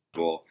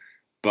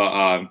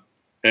 but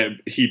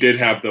And he did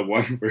have the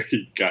one where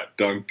he got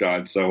dunked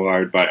on so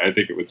hard by, I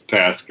think it was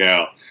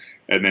Pascal,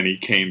 and then he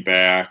came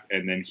back,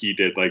 and then he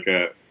did like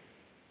a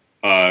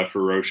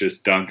ferocious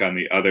dunk on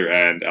the other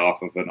end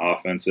off of an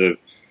offensive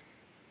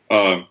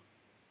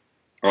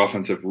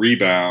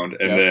rebound,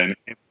 and then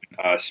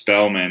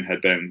Spellman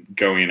had been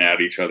going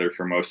at each other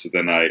for most of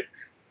the night.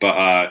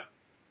 But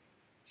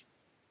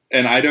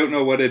and I don't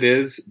know what it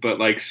is, but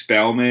like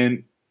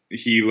Spellman,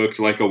 he looked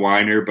like a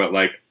whiner, but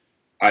like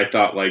I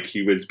thought like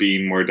he was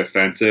being more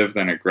defensive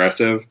than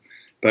aggressive.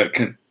 But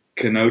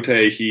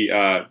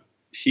Kanote,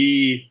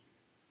 he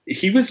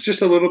was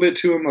just a little bit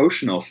too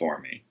emotional for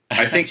me.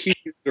 I think he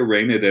needs to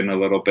rein it in a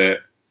little bit,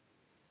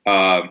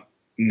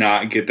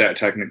 not get that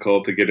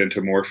technical to get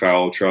into more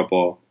foul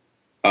trouble.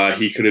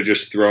 He could have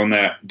just thrown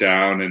that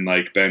down and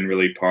like been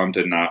really pumped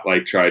and not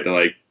like tried to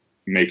like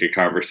make a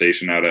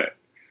conversation out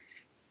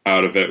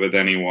of it with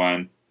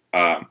anyone.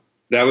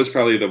 That was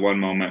probably the one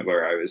moment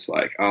where I was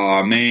like,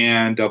 oh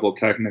man, double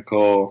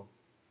technical.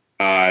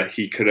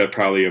 He could have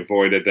probably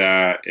avoided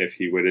that if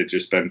he would have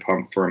just been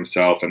pumped for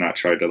himself and not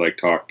tried to like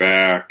talk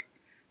back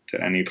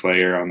to any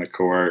player on the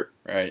court.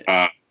 Right.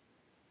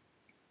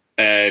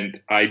 And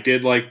I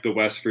did like the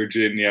West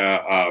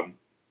Virginia.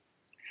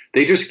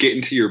 They just get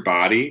into your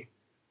body,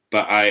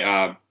 but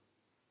I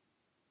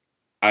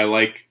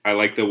like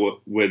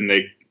when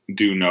they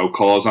do no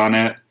calls on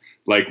it,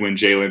 like when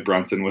Jalen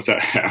Brunson was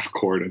at half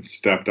court and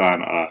stepped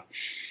on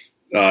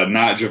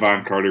not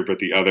Javon Carter but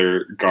the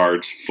other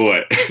guard's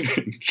foot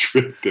and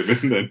tripped him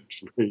and then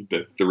made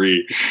the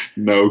 3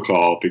 no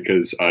call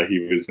because he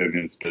was in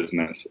his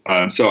business.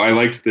 So I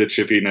liked the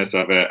chippiness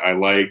of it. I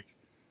liked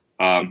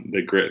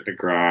the grit, the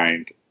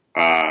grind,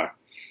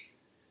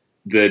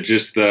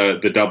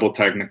 the double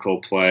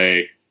technical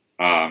play,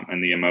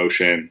 and the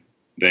emotion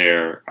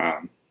there.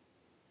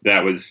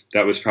 That was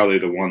probably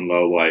the one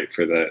low light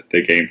for the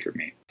game for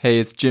me. Hey,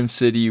 it's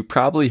JimCity. You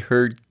probably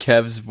heard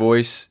Kev's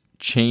voice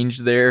change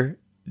there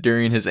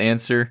during his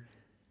answer.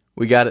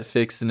 We got it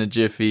fixed in a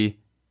jiffy.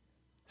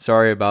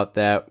 Sorry about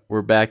that.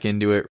 We're back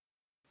into it.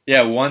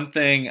 Yeah, one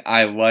thing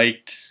I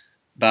liked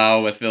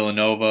Bau with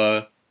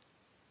Villanova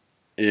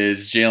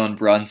is Jalen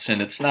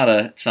Brunson. It's not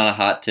a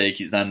hot take.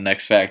 He's not an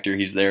X factor.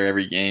 He's there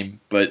every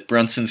game. But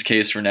Brunson's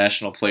case for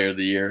National Player of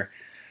the Year.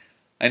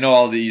 I know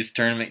all these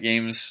tournament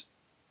games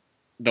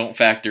don't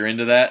factor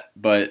into that,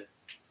 but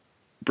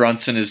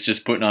Brunson is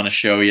just putting on a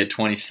show. He had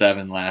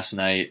 27 last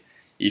night,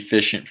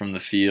 efficient from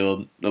the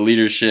field. The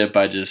leadership,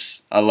 I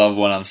love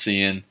what I'm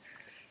seeing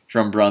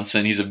from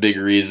Brunson. He's a big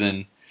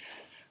reason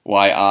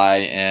why I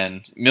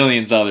and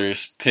millions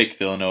others picked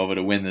Villanova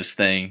to win this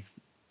thing.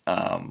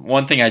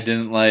 One thing I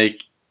didn't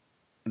like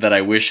that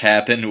I wish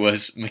happened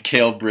was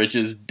Mikal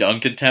Bridges'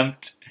 dunk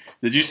attempt.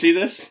 Did you see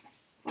this?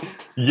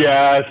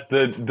 Yes,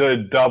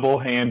 the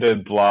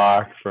double-handed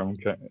block from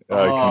Kanote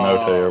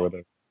or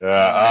whatever.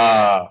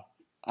 Yeah.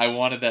 I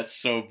wanted that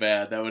so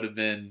bad. That would have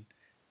been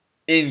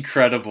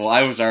incredible.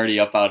 I was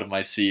already up out of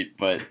my seat,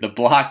 but the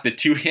block, the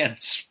two-hand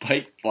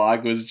spike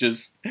block was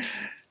just,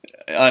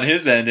 on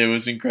his end, it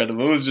was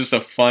incredible. It was just a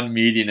fun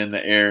meeting in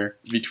the air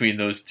between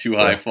those two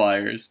high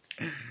flyers.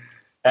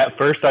 At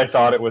first I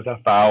thought it was a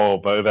foul,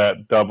 but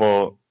that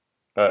double,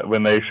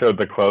 when they showed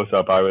the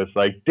close-up, I was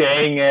like,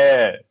 dang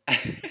it!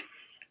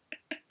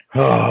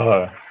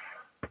 All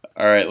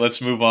right, let's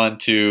move on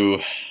to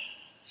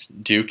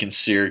Duke and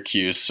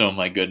Syracuse. Oh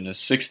my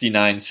goodness,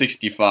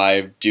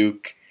 69-65.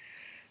 Duke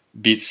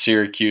beats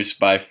Syracuse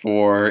by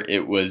 4.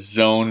 It was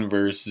zone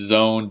versus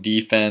zone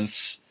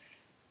defense.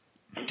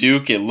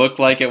 Duke, it looked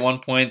like at one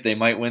point they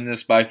might win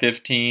this by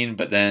 15,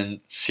 but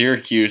then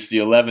Syracuse, the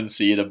 11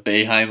 seed, a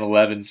Boeheim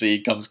 11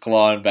 seed, comes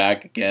clawing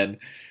back again.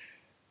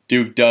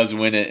 Duke does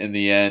win it in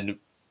the end.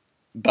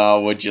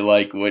 Bao, what'd you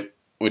like? What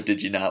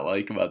did you not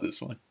like about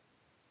this one?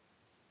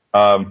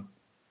 I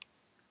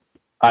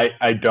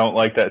don't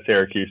like that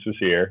Syracuse was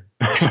here,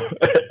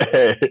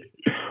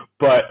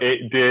 but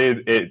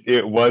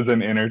it was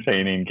an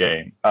entertaining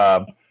game.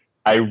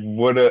 I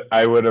would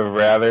have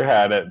rather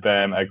had it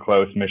been a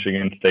close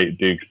Michigan State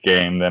Duke's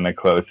game than a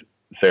close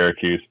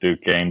Syracuse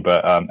Duke game.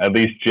 But at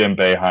least Jim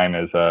Boeheim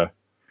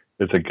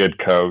is a good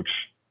coach.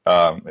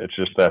 It's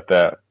just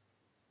that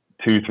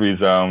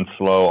 2-3 zone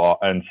slow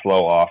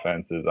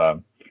offense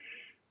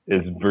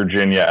is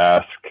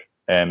Virginia-esque,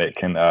 and it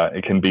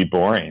can be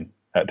boring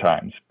at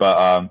times.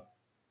 But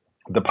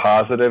the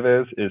positive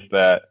is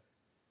that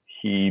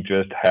he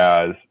just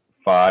has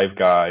 5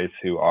 guys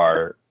who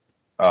are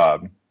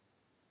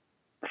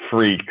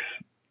freaks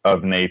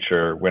of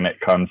nature when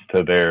it comes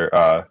to their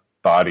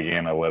body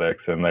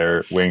analytics and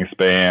their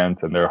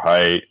wingspans and their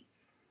height.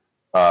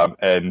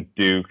 And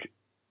Duke,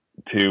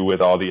 too,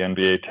 with all the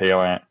NBA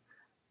talent.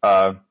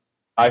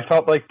 I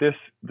felt like this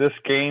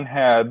game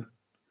had,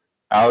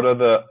 out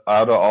of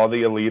all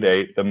the Elite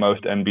 8, the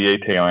most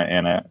NBA talent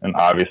in it. And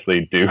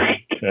obviously Duke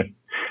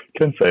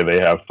can say they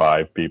have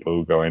 5 people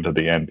who go into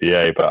the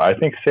NBA. But I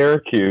think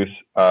Syracuse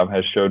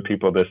has showed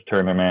people this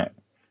tournament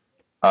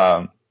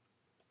that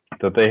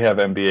they have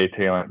NBA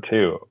talent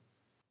too.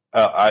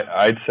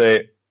 I'd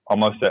say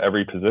almost at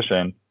every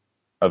position.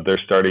 of their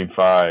starting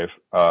five,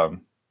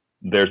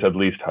 there's at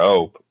least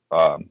hope.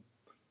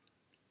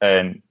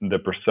 And the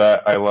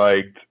Brissett I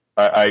liked.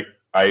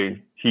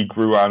 He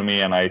grew on me,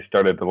 and I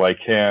started to like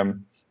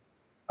him.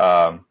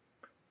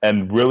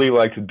 And really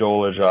liked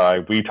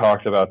Dolajai. We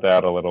talked about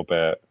that a little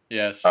bit.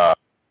 Yes. So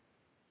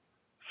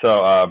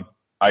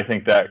I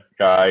think that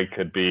guy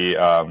could be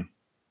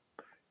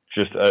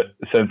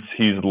since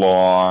he's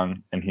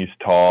long and he's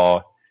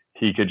tall,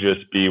 he could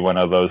just be one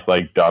of those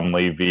like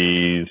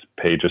Dunleavy's,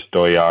 Peja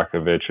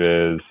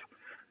Stojakovic's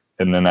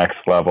in the next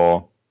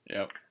level.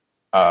 Yep.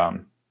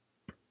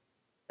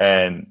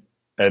 And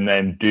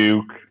then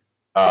Duke,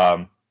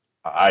 I'm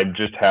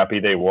just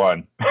happy they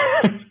won.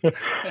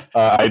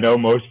 I know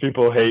most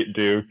people hate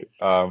Duke.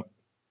 I'm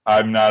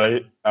not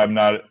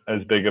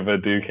as big of a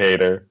Duke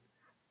hater.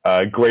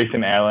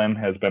 Grayson Allen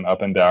has been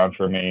up and down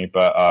for me,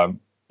 but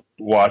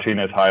watching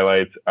his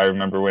highlights, I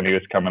remember when he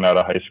was coming out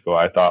of high school,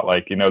 I thought,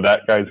 like,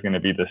 that guy's going to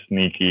be the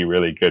sneaky,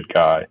 really good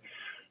guy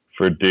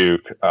for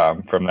Duke,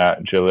 from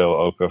that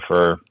Jaleel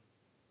Okafor,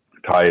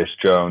 Tyus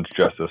Jones,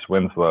 Justice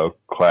Winslow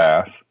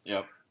class.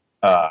 Yep.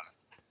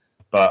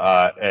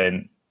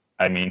 And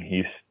I mean,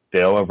 he's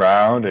still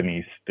around and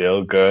he's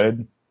still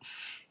good.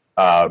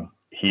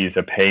 He's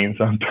a pain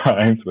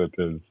sometimes with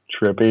his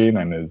tripping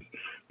and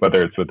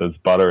whether it's with his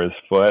butt or his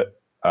foot.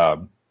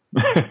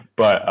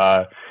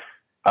 But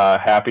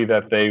happy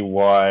that they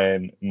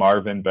won.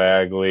 Marvin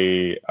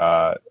Bagley,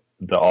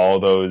 all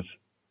those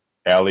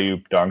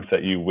alley-oop dunks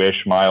that you wish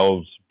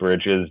Miles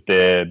Bridges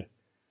did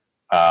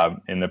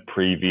in the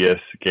previous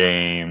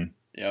game.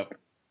 Yep.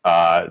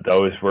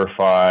 Those were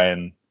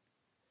fun.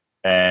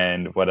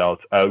 And what else?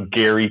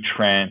 Gary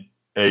Trent.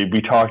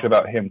 We talked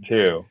about him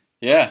too.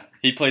 Yeah,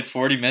 he played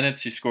 40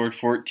 minutes. He scored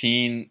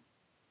 14,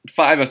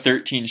 5 of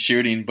 13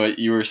 shooting, but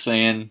you were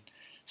saying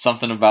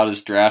something about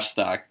his draft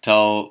stock.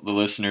 Tell the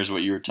listeners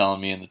what you were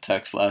telling me in the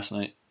text last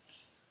night.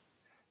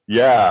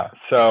 Yeah,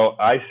 so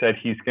I said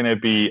he's going to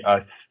be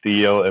a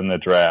steal in the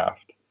draft.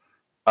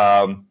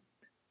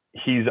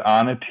 He's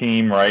on a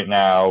team right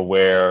now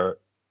where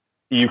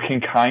you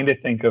can kind of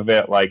think of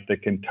it like the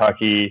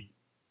Kentucky.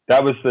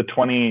 That was the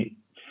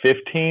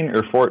 2015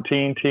 or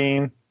 14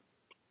 team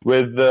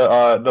with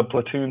the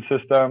platoon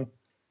system,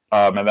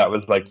 and that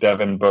was like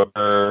Devin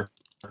Booker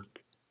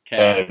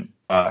and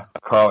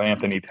Karl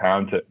Anthony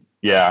Towns.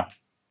 Yeah,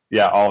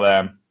 all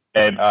them.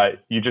 And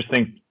you just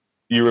think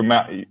you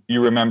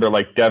remember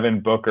like Devin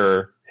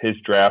Booker, his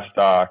draft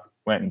stock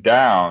went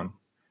down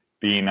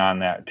being on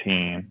that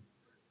team,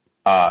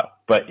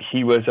 but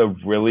he was a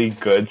really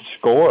good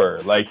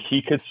scorer. Like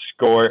he could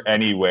score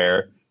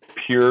anywhere,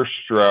 pure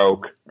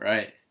stroke,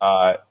 right?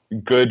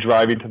 Good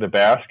driving to the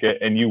basket.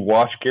 And you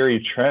watch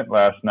Gary Trent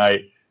last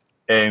night,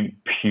 and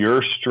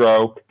pure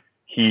stroke.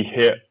 He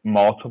hit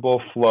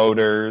multiple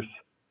floaters.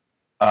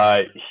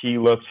 He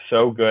looks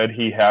so good.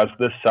 He has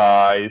the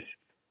size,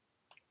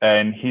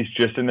 and he's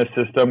just in a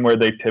system where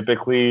they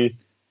typically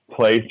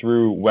play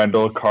through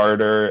Wendell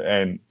Carter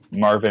and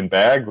Marvin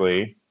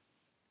Bagley.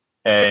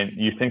 And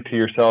you think to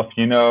yourself,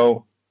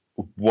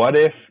 what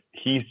if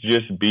he's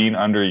just being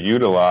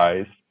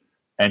underutilized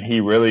and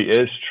he really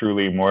is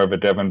truly more of a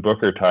Devin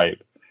Booker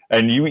type?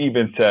 And you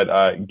even said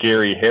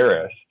Gary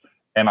Harris,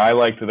 and I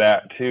liked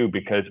that too,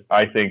 because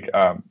I think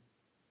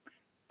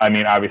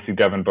obviously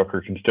Devin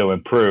Booker can still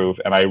improve,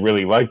 and I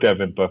really like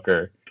Devin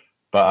Booker,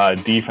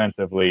 but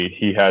defensively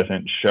he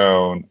hasn't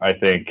shown, I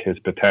think, his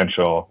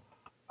potential,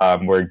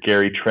 where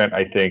Gary Trent,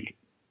 I think,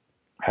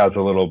 has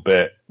a little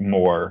bit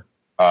more,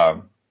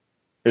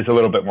 is a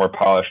little bit more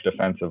polished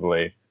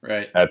defensively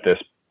right at this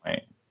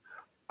point.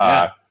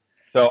 Yeah.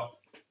 So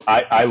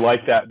I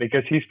like that,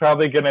 because he's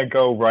probably going to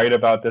go right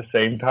about the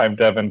same time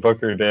Devin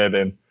Booker did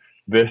in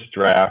this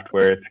draft,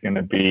 where it's going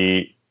to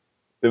be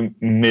the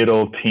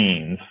middle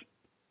teens.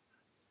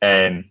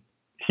 And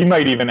he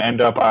might even end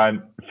up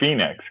on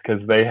Phoenix,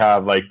 because they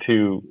have like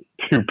two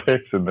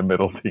picks in the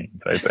middle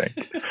teens, I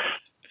think.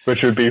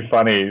 Which would be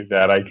funny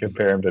that I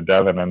compare him to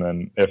Devin, and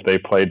then if they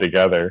played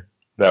together,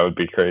 that would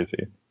be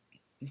crazy.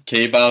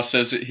 K-Bau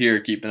says it here.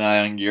 Keep an eye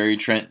on Gary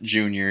Trent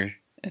Jr.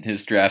 and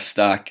his draft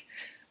stock.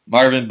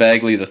 Marvin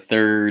Bagley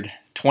III,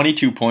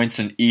 22 points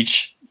in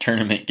each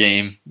tournament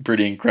game.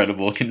 Pretty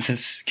incredible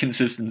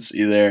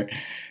consistency there.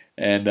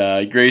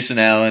 And Grayson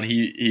Allen,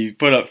 he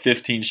put up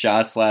 15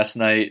 shots last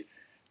night,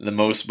 the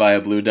most by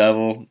a Blue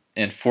Devil,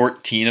 and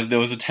 14 of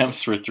those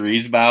attempts were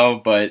threes, Bau,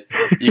 but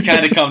you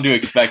kind of come to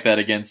expect that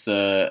against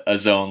a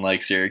zone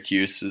like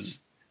Syracuse.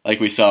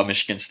 Like we saw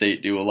Michigan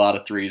State do, a lot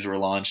of threes were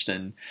launched.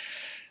 And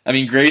I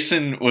mean,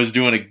 Grayson was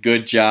doing a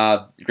good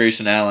job,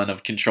 Grayson Allen,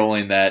 of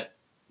controlling that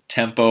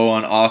tempo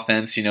on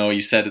offense.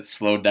 You said it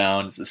slowed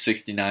down. It's a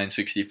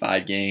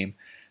 69-65 game.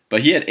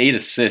 But he had 8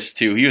 assists,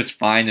 too. He was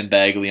finding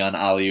Bagley on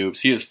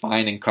alley-oops. He was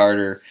finding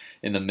Carter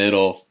in the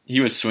middle. He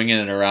was swinging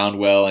it around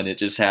well, and it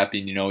just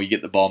happened, you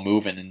get the ball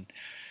moving. And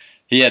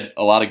he had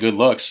a lot of good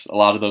looks. A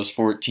lot of those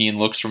 14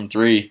 looks from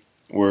three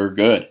were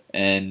good.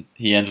 And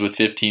he ends with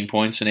 15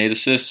 points and 8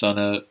 assists on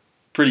a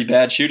pretty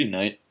bad shooting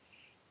night.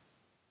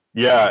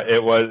 Yeah,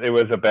 it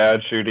was a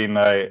bad shooting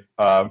night.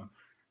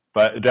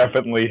 but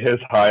definitely his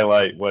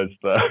highlight was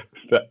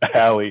the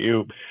alley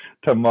oop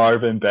to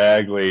Marvin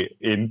Bagley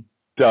in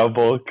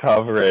double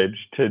coverage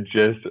to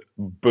just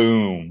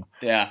boom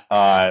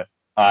on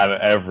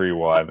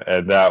everyone,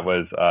 and that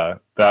was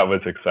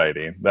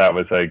exciting. That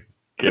was a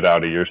get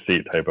out of your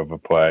seat type of a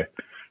play.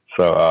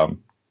 So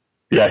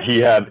yeah,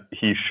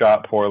 he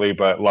shot poorly,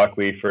 but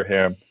luckily for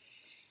him,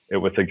 it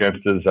was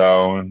against his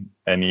zone,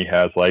 and he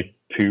has like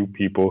two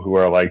people who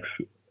are like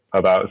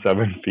about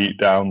 7 feet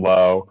down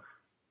low.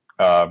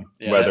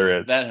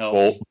 Whether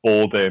it's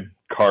Bolden,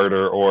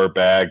 Carter, or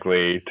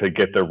Bagley to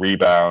get the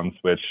rebounds,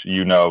 which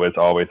is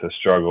always a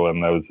struggle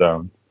in those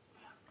zones.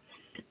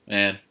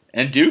 Man,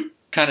 and Duke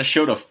kind of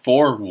showed a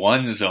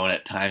 4-1 zone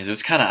at times. It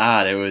was kind of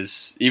odd. It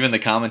was, even the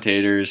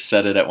commentators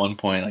said it at one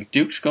point, like,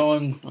 Duke's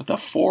going with a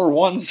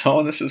 4-1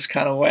 zone. This is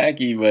kind of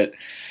wacky, but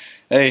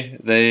hey,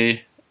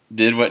 they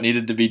did what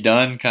needed to be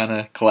done, kind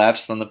of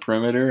collapsed on the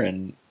perimeter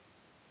and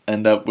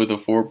end up with a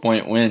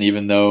 4-point win,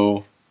 even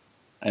though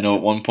I know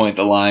at one point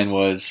the line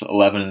was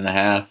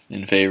 11.5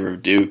 in favor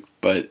of Duke,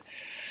 but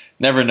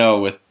never know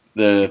with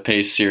the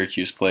pace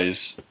Syracuse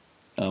plays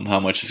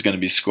how much is going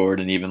to be scored,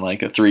 and even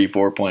like a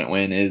 3-4 point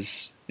win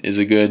is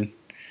a good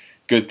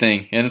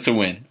thing, and it's a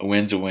win. A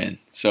win's a win.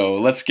 So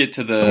let's get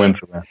to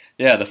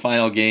the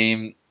final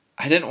game.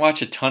 I didn't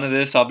watch a ton of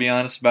this, I'll be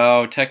honest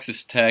about.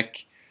 Texas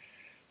Tech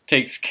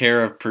takes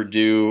care of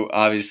Purdue.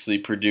 Obviously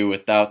Purdue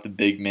without the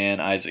big man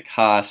Isaac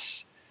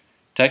Haas.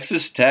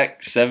 Texas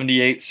Tech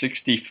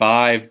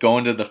 78-65,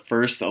 going to the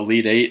first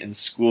Elite Eight in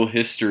school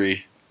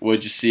history.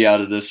 What'd you see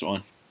out of this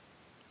one?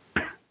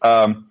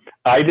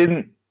 I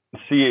didn't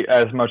see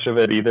as much of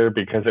it either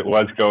because it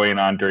was going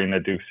on during the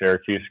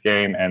Duke-Syracuse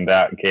game, and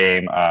that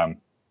game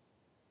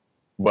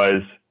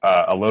was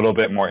a little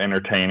bit more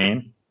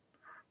entertaining.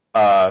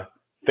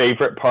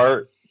 Favorite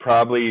part,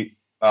 probably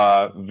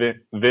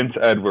Vince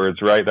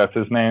Edwards, right? That's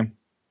his name?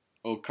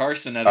 Oh,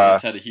 Carson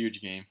Edwards had a huge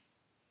game.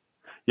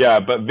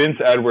 Yeah, but Vince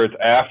Edwards,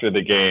 after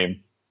the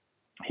game,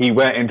 he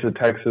went into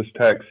Texas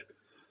Tech's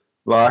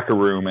locker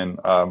room and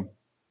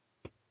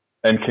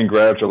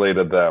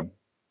congratulated them.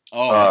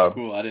 Oh, that's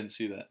cool. I didn't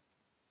see that.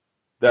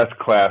 That's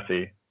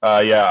classy.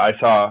 Yeah, I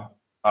saw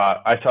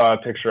a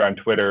picture on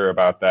Twitter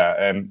about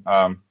that, and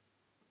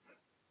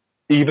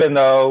even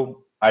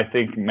though I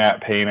think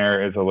Matt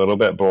Painter is a little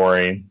bit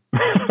boring,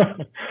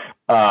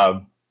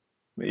 that's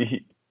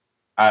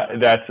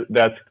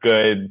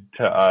good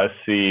to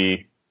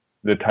see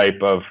the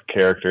type of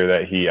character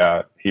that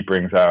he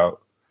brings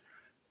out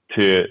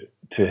to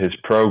his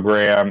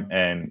program,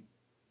 and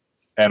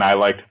I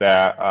liked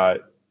that.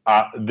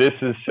 This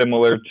is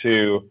similar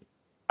to,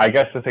 I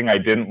guess the thing I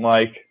didn't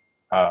like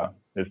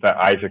is that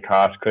Isaac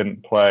Haas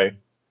couldn't play.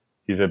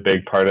 He's a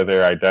big part of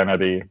their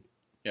identity.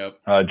 Yep.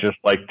 Just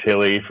like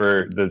Tilly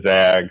for the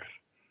Zags.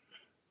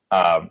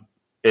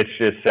 It's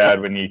just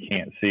sad when you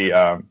can't see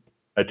a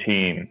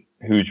team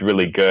who's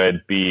really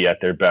good be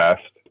at their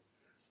best.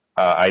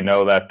 I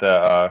know that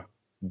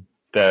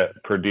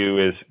that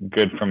Purdue is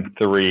good from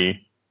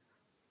three,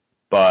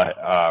 but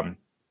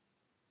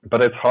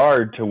it's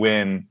hard to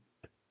win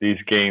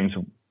these games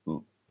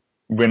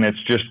when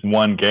it's just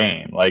one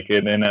game. Like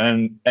in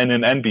an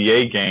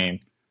NBA game,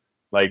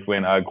 like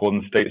when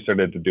Golden State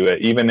started to do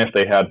it, even if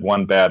they had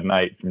one bad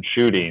night from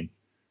shooting,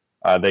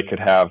 they could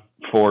have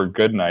 4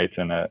 good nights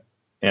in a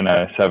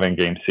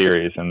 7-game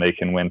series, and they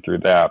can win through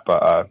that.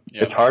 But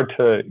It's hard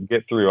to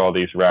get through all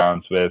these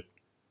rounds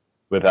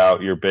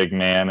without your big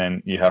man,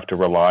 and you have to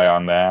rely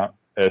on that,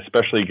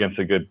 especially against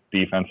a good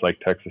defense like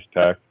Texas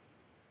Tech.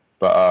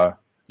 But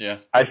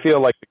I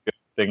feel like the good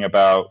thing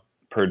about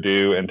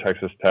Purdue and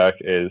Texas Tech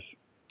is,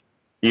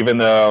 even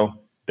though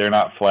they're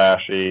not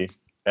flashy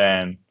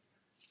and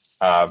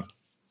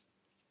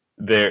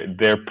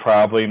they're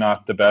probably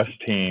not the best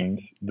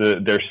teams,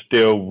 they're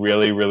still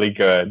really, really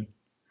good,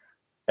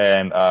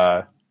 and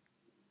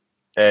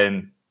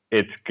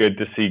it's good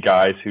to see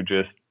guys who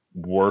just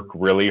work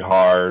really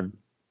hard,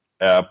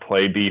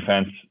 play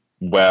defense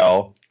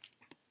well,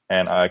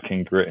 and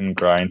can grit and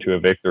grind to a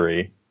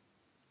victory.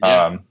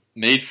 Yeah.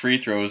 Made free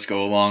throws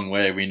go a long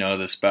way. We know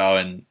this, Bau,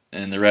 and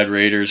the Red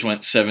Raiders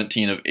went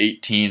 17 of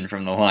 18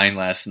 from the line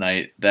last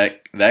night.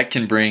 That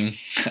can bring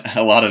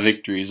a lot of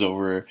victories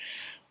over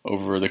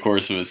the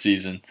course of a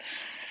season.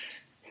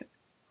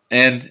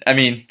 And I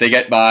mean, they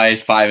get by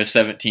 5 of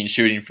 17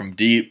 shooting from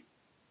deep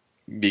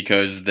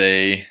because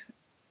they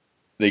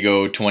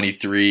go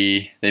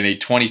 23. They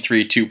made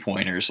 23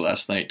 2-pointers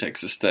last night,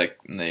 Texas Tech,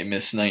 and they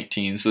missed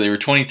 19. So they were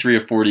 23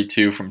 of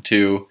 42 from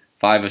 2,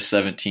 5 of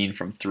 17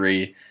 from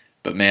 3.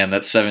 But man,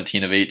 that's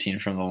 17 of 18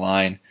 from the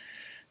line.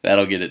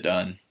 That'll get it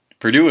done.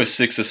 Purdue was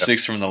 6 of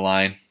 6 from the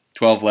line,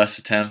 12 less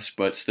attempts,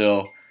 but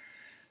still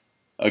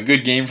a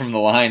good game from the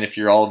line. If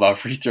you're all about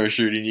free throw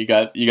shooting, you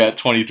got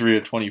 23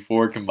 of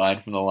 24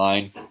 combined from the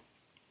line.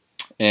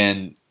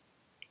 And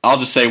I'll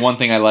just say one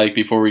thing I like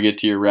before we get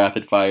to your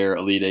rapid fire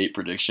Elite Eight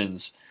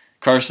predictions.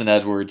 Carson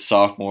Edwards,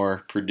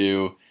 sophomore,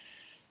 Purdue.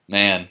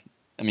 Man,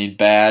 I mean,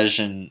 Baj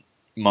and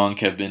Monk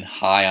have been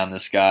high on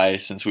this guy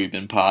since we've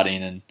been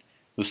potting, and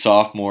the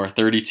sophomore,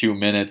 32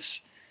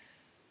 minutes,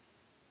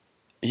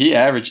 he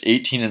averaged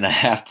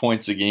 18.5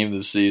 points a game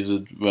this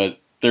season, but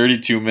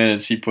 32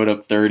 minutes, he put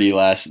up 30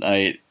 last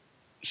night.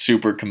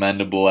 Super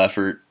commendable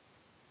effort.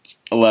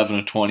 11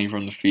 of 20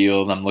 from the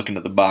field. I'm looking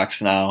at the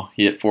box now.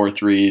 He hit 4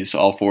 threes,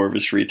 all 4 of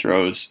his free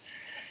throws.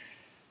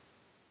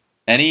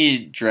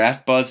 Any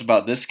draft buzz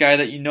about this guy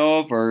that you know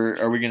of, or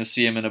are we going to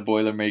see him in a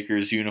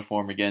Boilermakers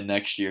uniform again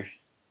next year?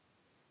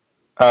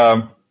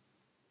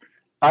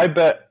 I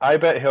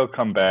bet he'll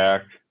come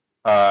back.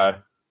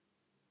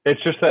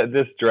 It's just that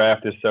this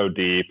draft is so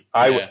deep.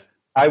 I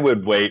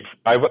would wait.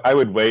 I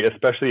would wait,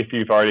 especially if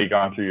you've already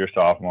gone through your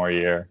sophomore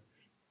year,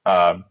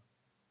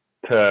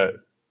 to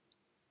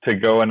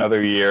go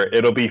another year.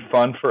 It'll be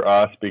fun for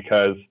us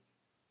because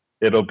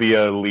it'll be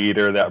a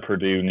leader that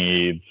Purdue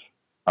needs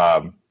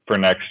for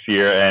next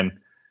year, and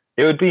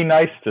it would be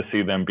nice to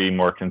see them be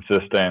more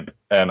consistent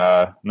and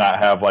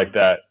not have like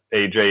that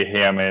AJ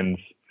Hammond's.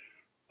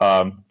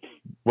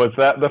 Was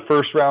that the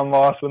first round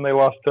loss when they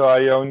lost to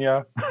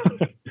Ionia?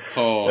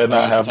 Oh, and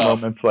not have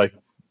tough. moments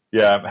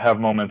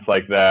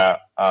like that,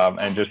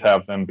 and just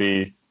have them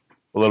be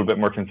a little bit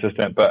more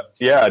consistent. But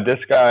yeah, this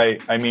guy,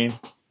 I mean,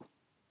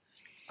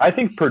 I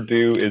think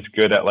Purdue is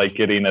good at like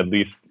getting at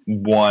least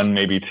one,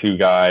 maybe 2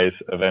 guys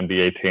of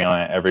NBA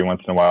talent every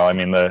once in a while. I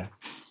mean, the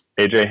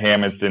AJ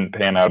Hammonds didn't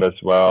pan out as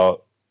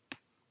well.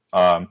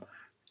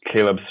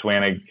 Caleb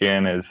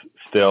Swanigan is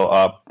still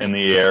up in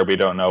the air. We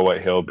don't know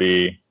what he'll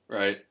be.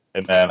 Right.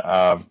 And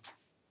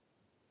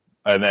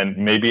then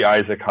maybe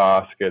Isaac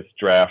Haas gets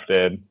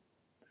drafted.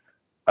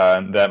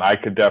 Then I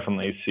could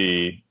definitely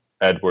see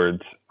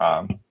Edwards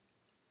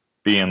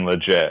being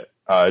legit.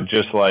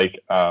 Just like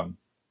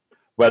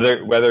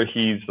whether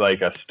he's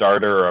like a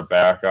starter or a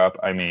backup.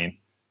 I mean,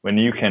 when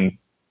you can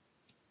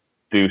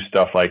do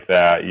stuff like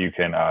that, you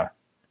can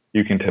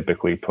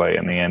typically play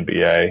in the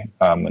NBA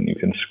when you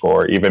can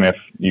score, even if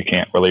you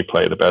can't really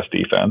play the best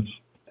defense.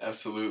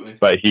 Absolutely.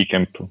 But he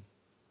can.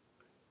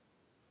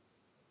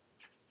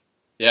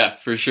 Yeah,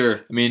 for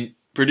sure. I mean,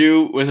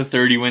 Purdue with a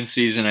 30-win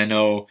season, I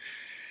know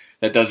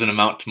that doesn't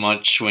amount to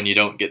much when you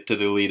don't get to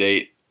the Elite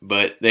Eight,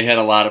 but they had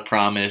a lot of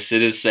promise.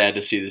 It is sad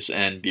to see this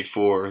end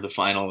before the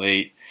Final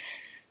Eight.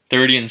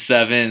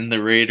 30-7,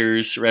 the Red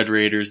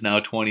Raiders now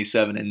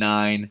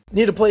 27-9.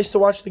 Need a place to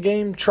watch the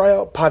game? Try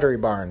out Pottery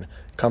Barn.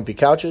 Comfy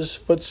couches,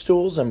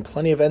 footstools, and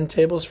plenty of end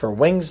tables for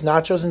wings,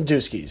 nachos, and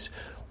dooskies.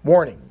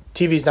 Warning,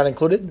 TV's not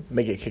included.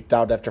 May get kicked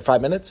out after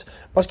 5 minutes.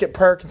 Must get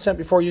prior consent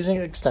before using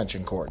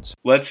extension cords.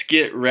 Let's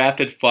get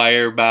rapid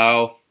fire,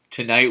 Bao.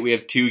 Tonight we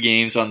have 2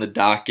 games on the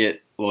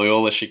docket.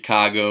 Loyola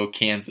Chicago,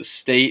 Kansas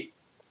State,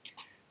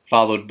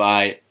 followed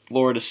by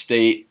Florida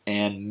State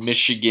and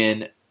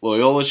Michigan.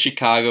 Loyola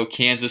Chicago,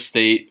 Kansas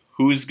State.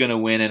 Who's going to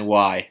win and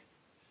why?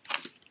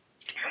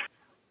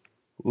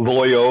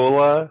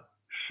 Loyola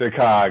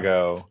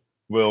Chicago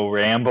will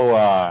ramble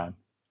on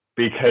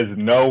because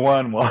no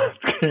one wants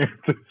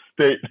Kansas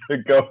State to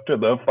go to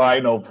the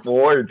Final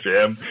Four,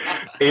 Jim,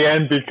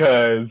 and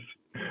because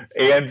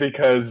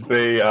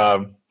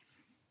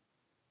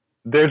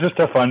they're just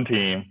a fun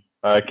team.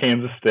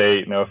 Kansas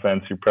State, no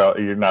offense,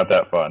 you're not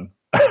that fun.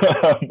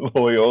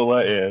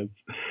 Loyola is,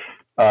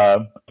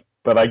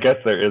 but I guess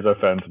there is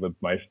offense with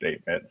my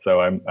statement, so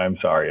I'm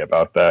sorry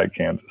about that,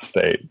 Kansas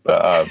State.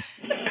 But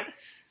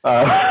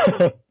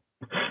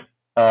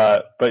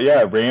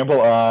yeah,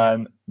 ramble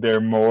on. They're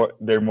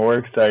more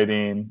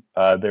exciting.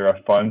 They're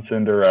a fun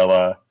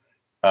Cinderella.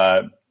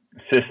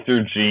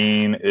 Sister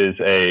Jean is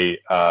a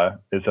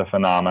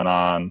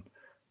phenomenon.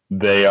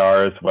 They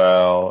are as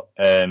well,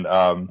 and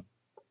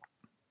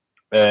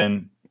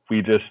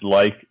we just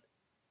like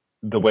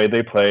the way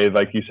they play.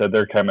 Like you said,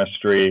 their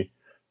chemistry.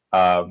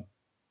 I'm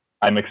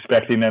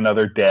expecting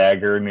another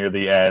dagger near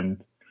the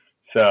end.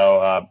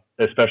 So,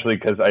 especially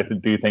because I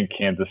do think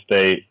Kansas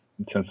State,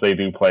 since they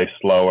do play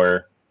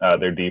slower,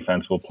 their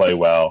defense will play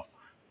well.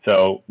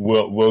 So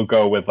we'll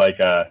go with like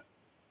a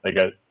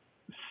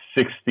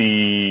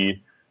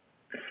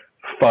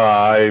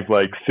 65,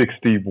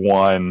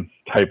 61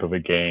 type of a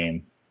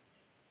game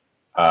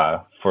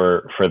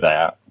for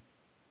that.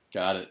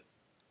 Got it.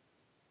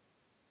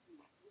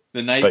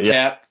 The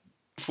nightcap,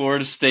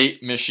 Florida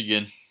State,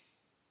 Michigan.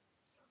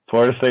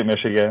 Florida State,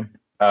 Michigan.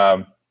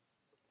 I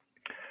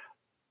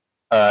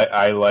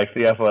like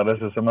the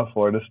athleticism of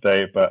Florida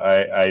State, but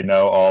I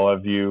know all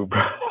of you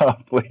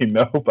probably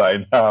know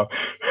by now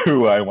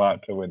who I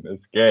want to win this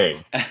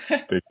game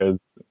because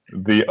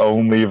the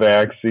only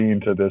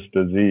vaccine to this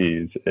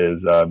disease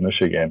is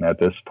Michigan at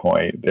this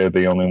point. They're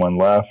the only one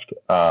left.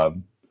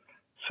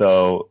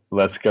 So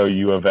let's go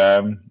U of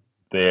M.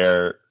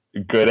 They're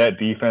good at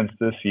defense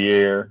this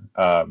year.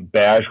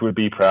 Bash would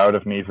be proud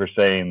of me for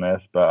saying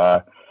this,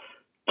 but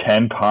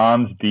Ken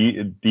Palm's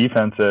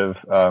defensive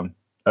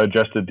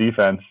adjusted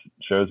defense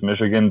shows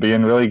Michigan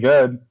being really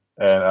good,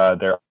 and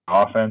their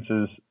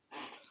offenses,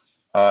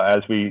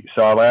 as we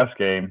saw last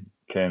game,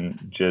 can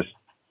just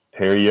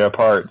tear you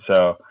apart.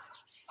 So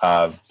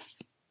I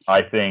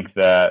think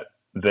that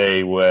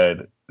they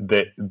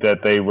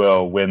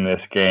will win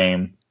this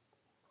game.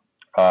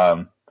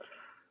 I'm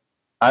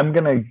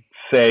gonna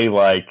say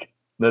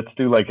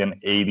like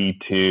an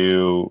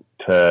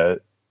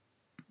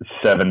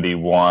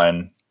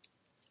 82-71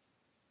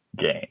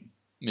 game.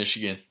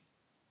 Michigan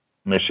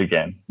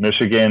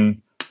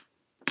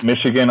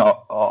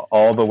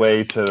all the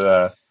way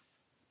to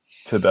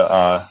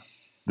the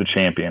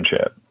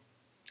championship.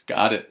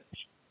 Got it.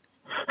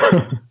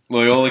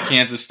 Loyola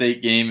Kansas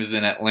State game is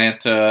in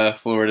Atlanta,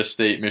 Florida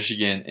State,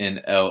 Michigan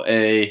in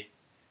LA.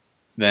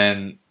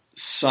 Then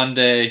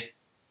Sunday,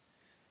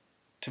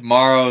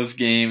 tomorrow's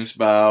games,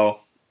 Bao.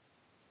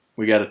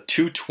 We got a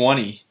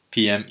 2:20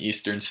 p.m.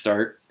 Eastern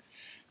start.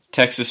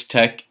 Texas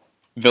Tech,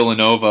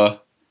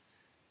 Villanova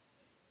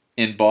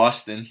in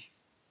Boston.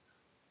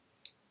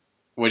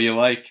 What do you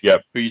like?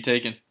 Yep. Who are you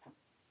taking?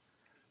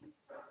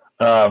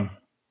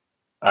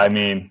 I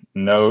mean,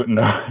 no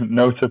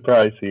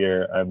surprise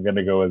here. I'm going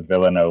to go with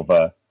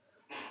Villanova.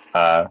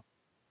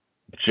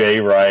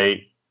 Jay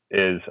Wright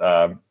is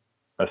a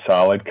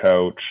solid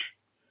coach.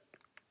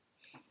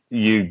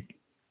 You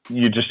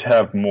just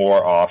have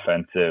more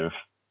offensive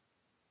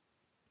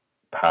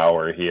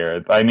power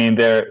here. I mean,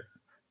 they're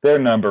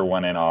number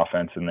one in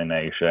offense in the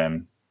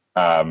nation.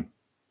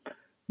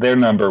 They're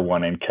number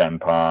one in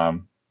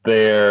KenPom.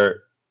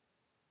 They're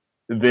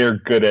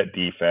good at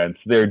defense.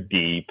 They're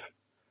deep.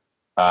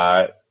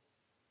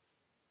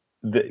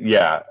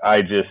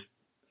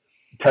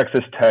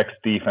 Texas Tech's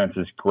defense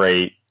is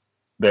great.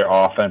 Their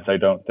offense, I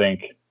don't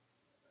think,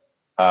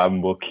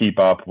 will keep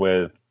up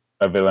with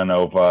a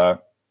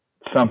Villanova.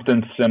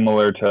 Something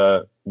similar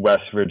to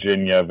West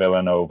Virginia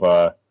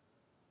Villanova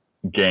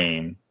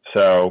game.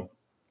 So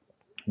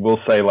we'll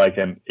say like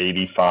an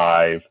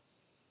 85-76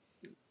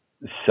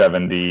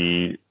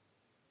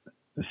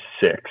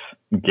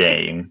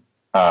 game.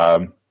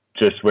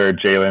 Just where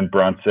Jalen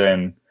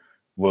Brunson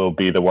will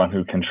be the one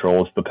who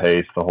controls the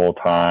pace the whole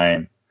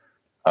time.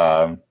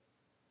 And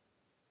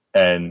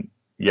then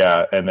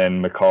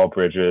McCall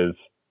Bridges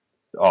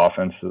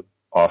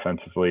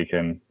offensively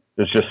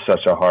it's just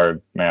such a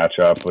hard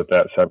matchup with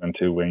that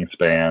 7'2"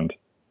 wingspan.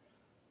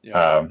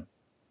 Yeah.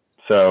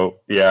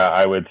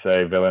 I would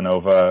say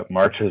Villanova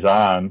marches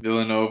on.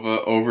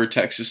 Villanova over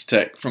Texas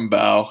Tech from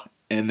Bao.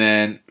 And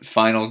then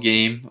final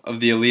game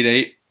of the Elite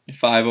Eight,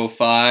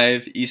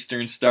 5:05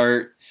 Eastern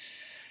start.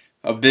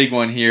 A big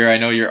one here. I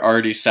know you're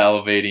already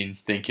salivating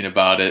thinking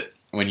about it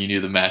when you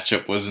knew the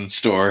matchup was in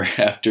store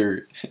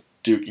after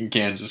Duke and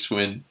Kansas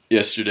win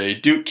yesterday.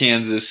 Duke,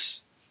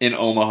 Kansas in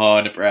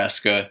Omaha,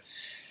 Nebraska.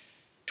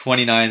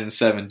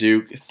 29-7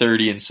 Duke,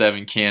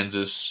 30-7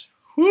 Kansas.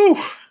 Whew.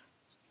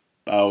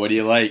 What do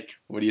you like?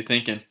 What are you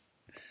thinking?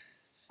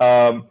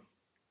 I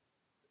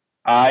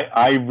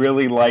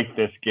really like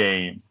this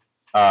game.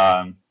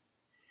 The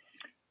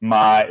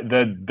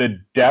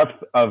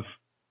depth of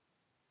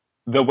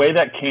the way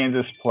that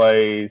Kansas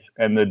plays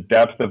and the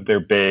depth of their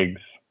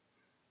bigs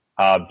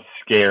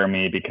scare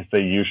me because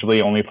they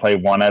usually only play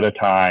one at a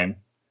time.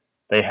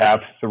 They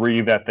have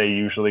three that they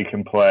usually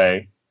can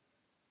play.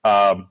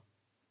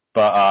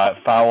 But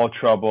foul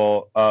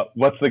trouble.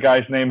 What's the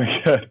guy's name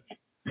again?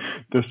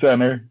 The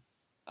center.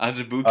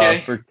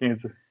 Azubuike? For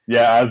Kansas.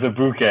 Yeah,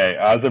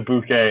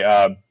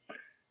 Azubuike.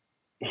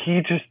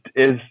 He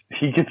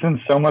gets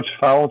in so much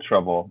foul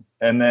trouble.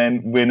 And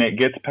then when it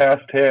gets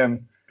past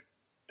him,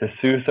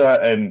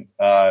 D'Souza and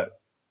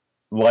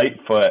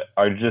Lightfoot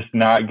are just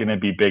not going to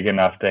be big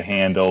enough to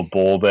handle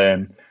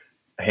Bolden,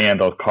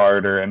 handle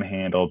Carter, and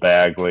handle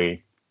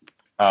Bagley.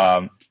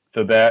 So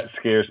that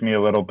scares me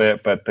a little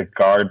bit, but the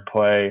guard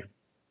play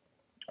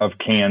of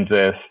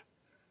Kansas,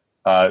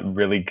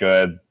 really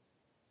good.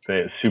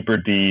 They're super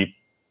deep.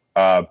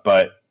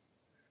 But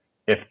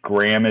if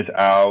Graham is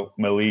out,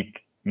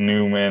 Malik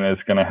Newman is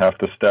going to have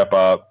to step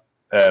up.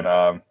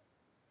 And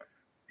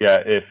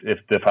if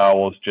the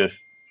fouls just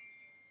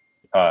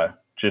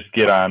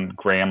get on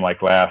Graham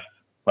like last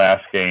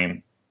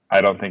game,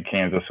 I don't think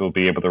Kansas will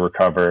be able to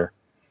recover.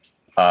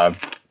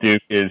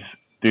 Duke is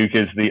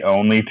the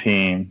only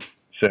team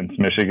since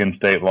Michigan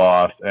State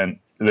lost, and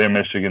their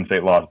Michigan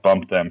State loss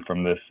bumped them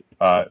from this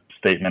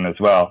statement as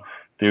well.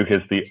 Duke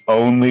is the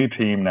only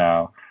team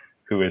now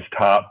who is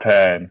top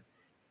 10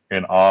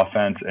 in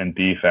offense and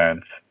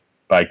defense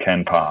by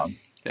KenPom.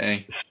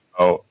 Dang.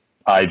 So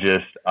I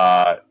just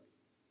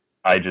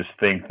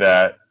think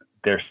that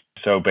they're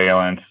so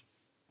balanced.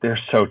 They're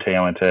so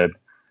talented.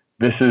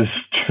 This is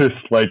just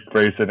like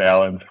Grayson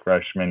Allen's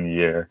freshman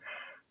year,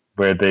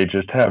 where they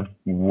just have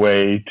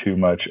way too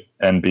much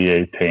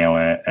NBA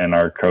talent and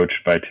are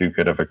coached by too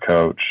good of a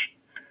coach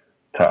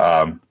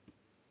to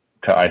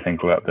I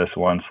think let this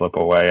one slip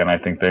away, and I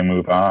think they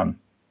move on.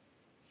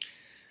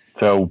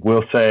 So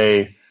we'll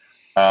say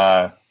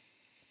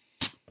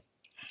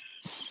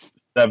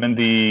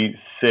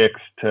 76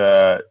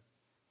 to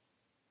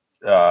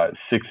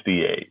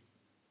 68.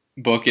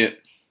 Book it.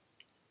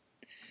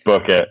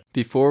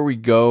 Before we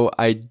go,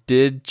 I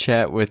did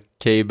chat with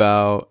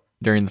K-Bau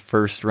during the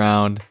first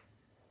round.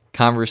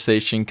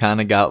 Conversation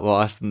kind of got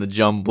lost in the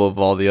jumble of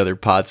all the other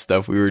pot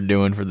stuff we were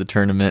doing for the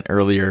tournament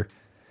earlier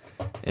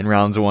in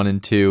rounds 1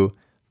 and 2.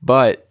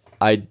 But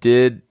I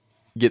did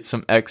get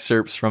some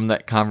excerpts from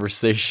that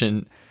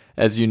conversation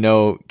As you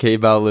know,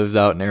 K-Bau lives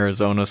out in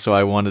Arizona, so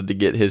I wanted to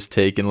get his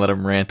take and let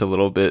him rant a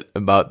little bit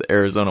about the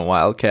Arizona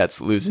Wildcats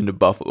losing to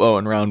Buffalo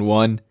in round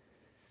 1.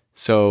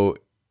 So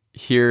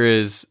here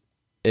is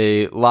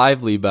a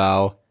lively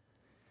Bau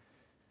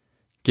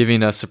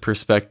giving us a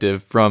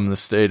perspective from the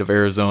state of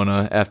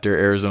Arizona after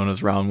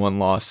Arizona's round 1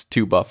 loss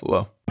to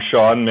Buffalo.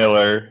 Sean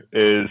Miller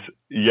is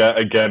yet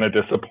again a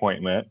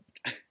disappointment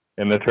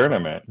in the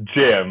tournament.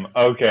 Jim,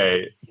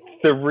 okay,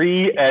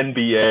 3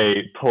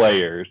 NBA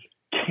players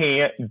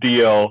can't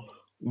deal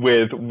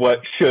with what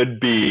should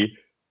be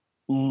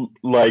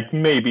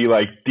maybe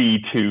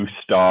D2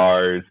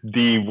 stars,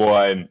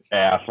 D1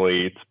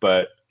 athletes,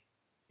 but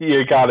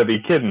you gotta be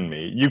kidding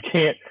me. You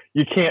can't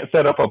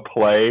set up a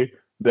play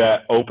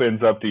that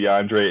opens up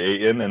DeAndre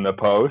Ayton in the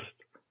post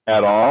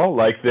at all.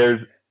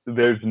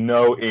 There's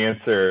no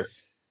answer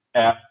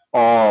at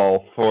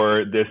all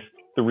for this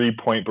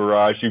 3-point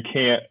barrage. You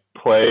can't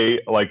play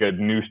a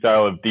new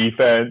style of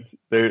defense.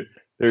 There's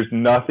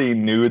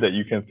nothing new that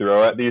you can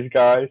throw at these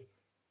guys,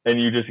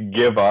 and you just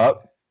give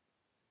up.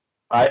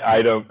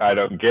 I don't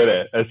get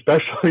it,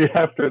 especially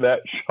after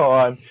that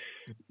Sean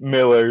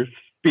Miller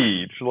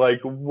speech.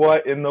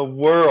 What in the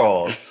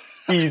world?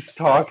 He's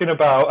talking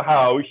about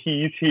how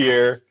he's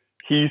here,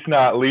 he's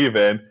not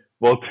leaving.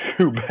 Well,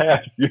 too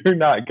bad. You're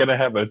not going to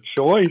have a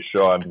choice,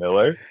 Sean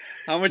Miller.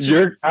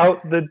 You're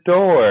out the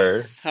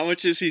door. How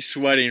much is he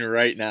sweating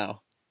right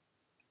now?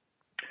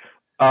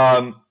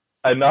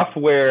 Enough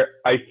where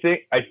I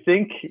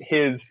think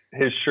his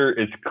shirt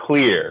is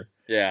clear.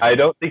 Yeah. I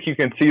don't think you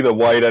can see the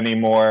white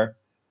anymore.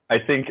 I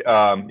think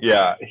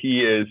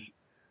he is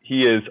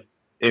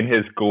in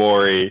his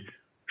glory,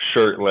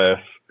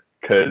 shirtless,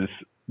 because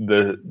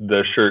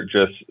the shirt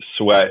just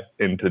sweat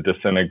into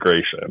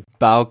disintegration.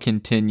 Bau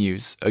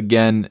continues.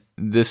 Again,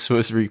 this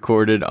was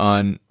recorded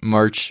on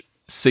March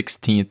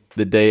 16th,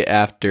 the day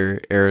after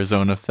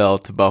Arizona fell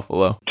to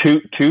Buffalo.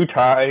 Two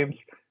times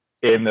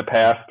in the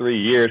past 3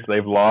 years,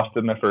 they've lost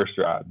in the first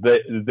round.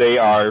 They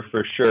are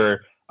for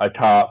sure a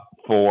top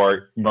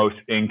 4 most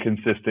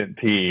inconsistent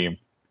team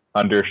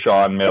under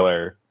Sean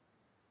Miller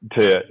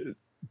to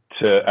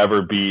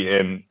ever be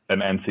in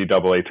an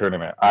NCAA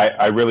tournament.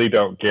 I really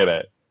don't get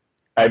it.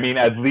 I mean,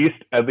 at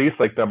least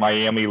the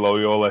Miami,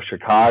 Loyola,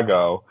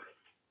 Chicago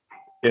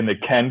in the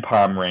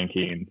KenPom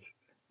rankings,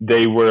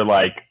 they were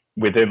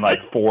within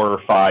 4 or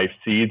 5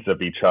 seeds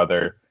of each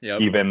other, yep.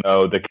 Even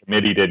though the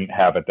committee didn't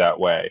have it that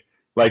way.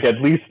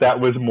 At least that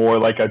was more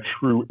a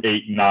true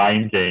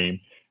 8-9 game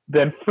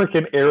than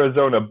frickin'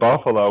 Arizona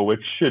Buffalo,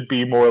 which should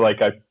be more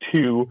a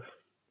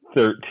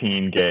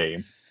 2-13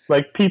 game.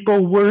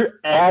 People were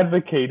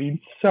advocating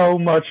so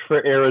much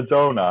for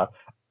Arizona.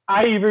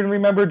 I even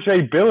remember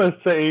Jay Billis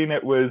saying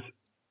it was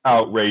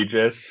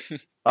outrageous.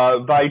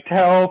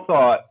 Vitale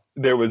thought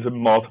there was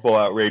multiple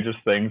outrageous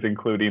things,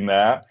 including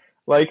that.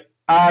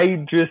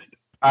 I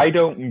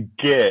don't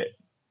get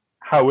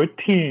how a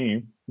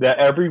team that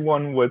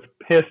everyone was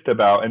pissed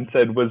about and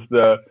said was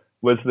the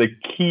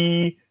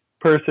key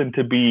person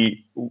to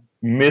be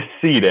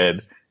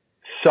misseeded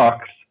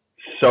sucks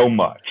so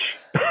much.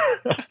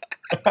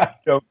 I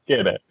don't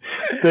get it.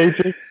 They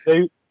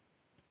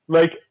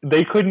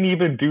couldn't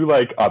even do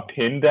a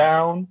pin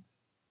down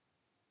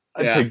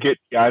to get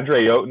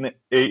DeAndre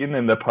Ayton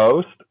in the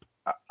post.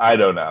 I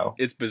don't know.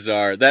 It's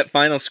bizarre. That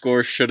final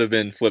score should have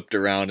been flipped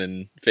around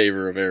in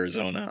favor of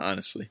Arizona,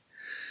 honestly.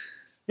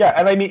 Yeah,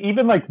 and I mean,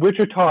 even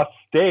Wichita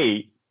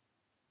State,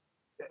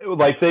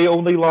 they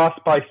only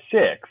lost by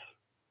 6.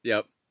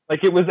 Yep.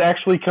 It was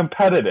actually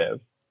competitive.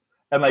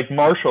 And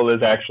Marshall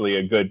is actually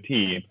a good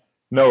team.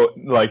 No,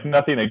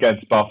 nothing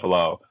against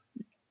Buffalo.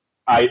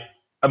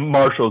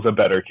 Marshall's a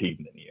better team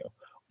than you.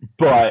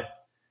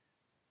 But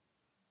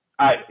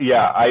I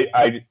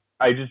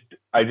just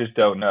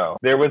don't know.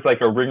 There was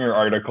a Ringer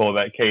article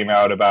that came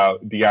out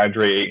about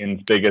DeAndre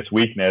Ayton's biggest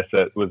weakness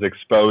that was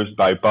exposed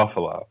by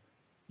Buffalo.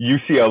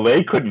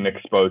 UCLA couldn't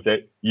expose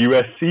it.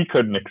 USC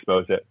couldn't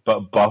expose it.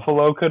 But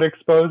Buffalo could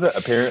expose it.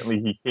 Apparently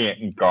he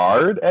can't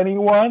guard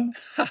anyone.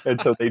 And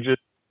so they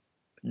just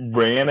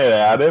ran it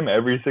at him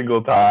every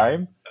single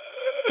time.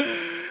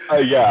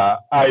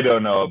 I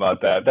don't know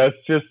about that. That's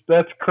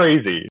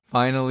crazy.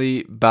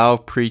 Finally, Bau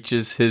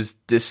preaches his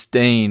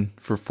disdain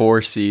for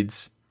 4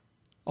 seeds.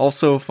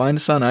 Also, find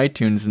us on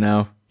iTunes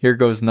now. Here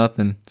Goes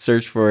Nothing.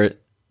 Search for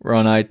it. We're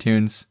on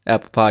iTunes,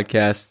 Apple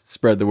Podcasts.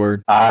 Spread the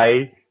word.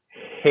 I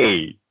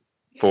hate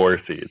 4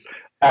 seeds.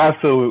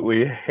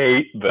 Absolutely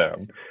hate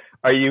them.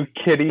 Are you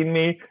kidding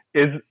me?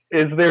 Is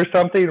there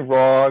something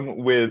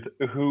wrong with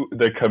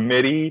the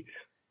committee?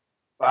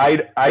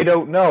 I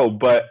don't know,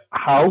 but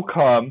how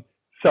come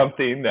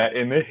something that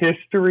in the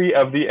history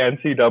of the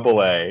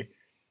NCAA,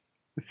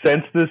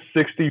 since the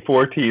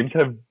 64 teams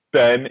have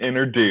been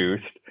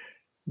introduced,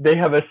 they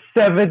have a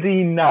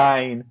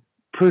 79%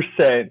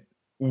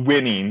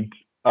 winning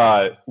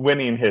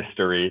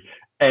history,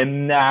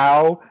 and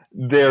now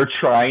they're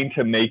trying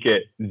to make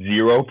it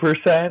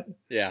 0%.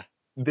 Yeah.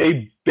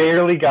 They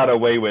barely got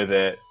away with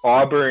it.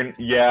 Auburn,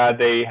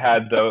 they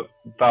had the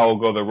foul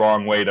go the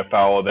wrong way to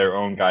foul their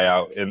own guy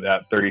out in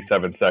that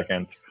 37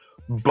 seconds.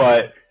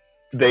 but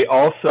they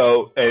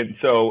also, and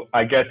so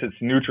I guess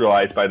it's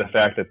neutralized by the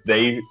fact that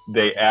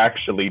they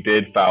actually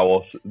did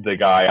foul the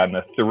guy on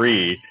the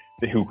 3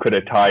 who could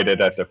have tied it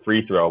at the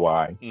free throw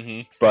line.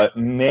 Mm-hmm. But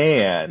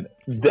man,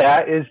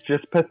 that is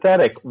just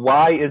pathetic.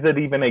 Why is it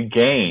even a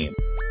game?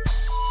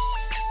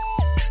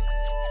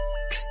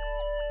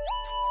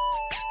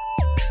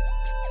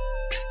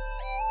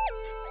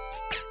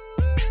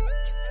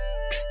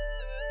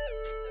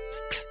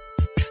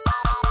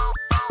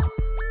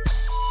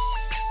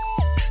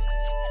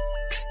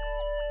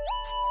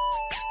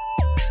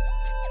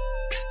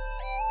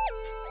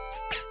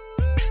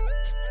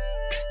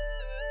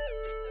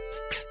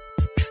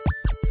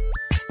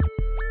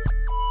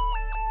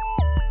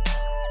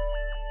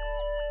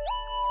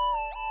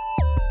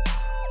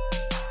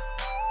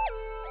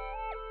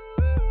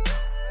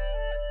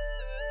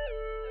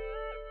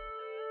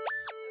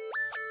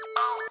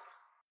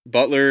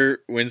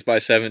 Butler wins by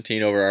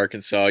 17 over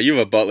Arkansas. You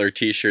have a Butler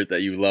t-shirt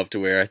that you love to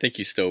wear. I think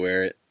you still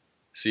wear it.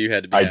 So you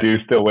had to be I happy.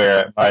 do still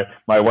wear it.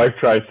 My wife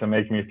tries to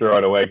make me throw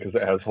it away because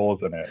it has holes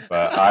in it,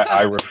 but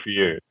I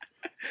refuse.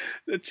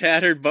 The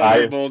tattered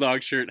Butler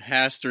Bulldog shirt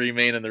has to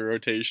remain in the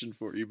rotation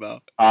for you,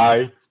 Bo.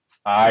 I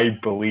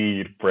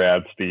bleed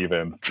Brad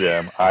Stevens,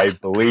 Jim. I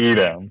bleed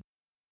him.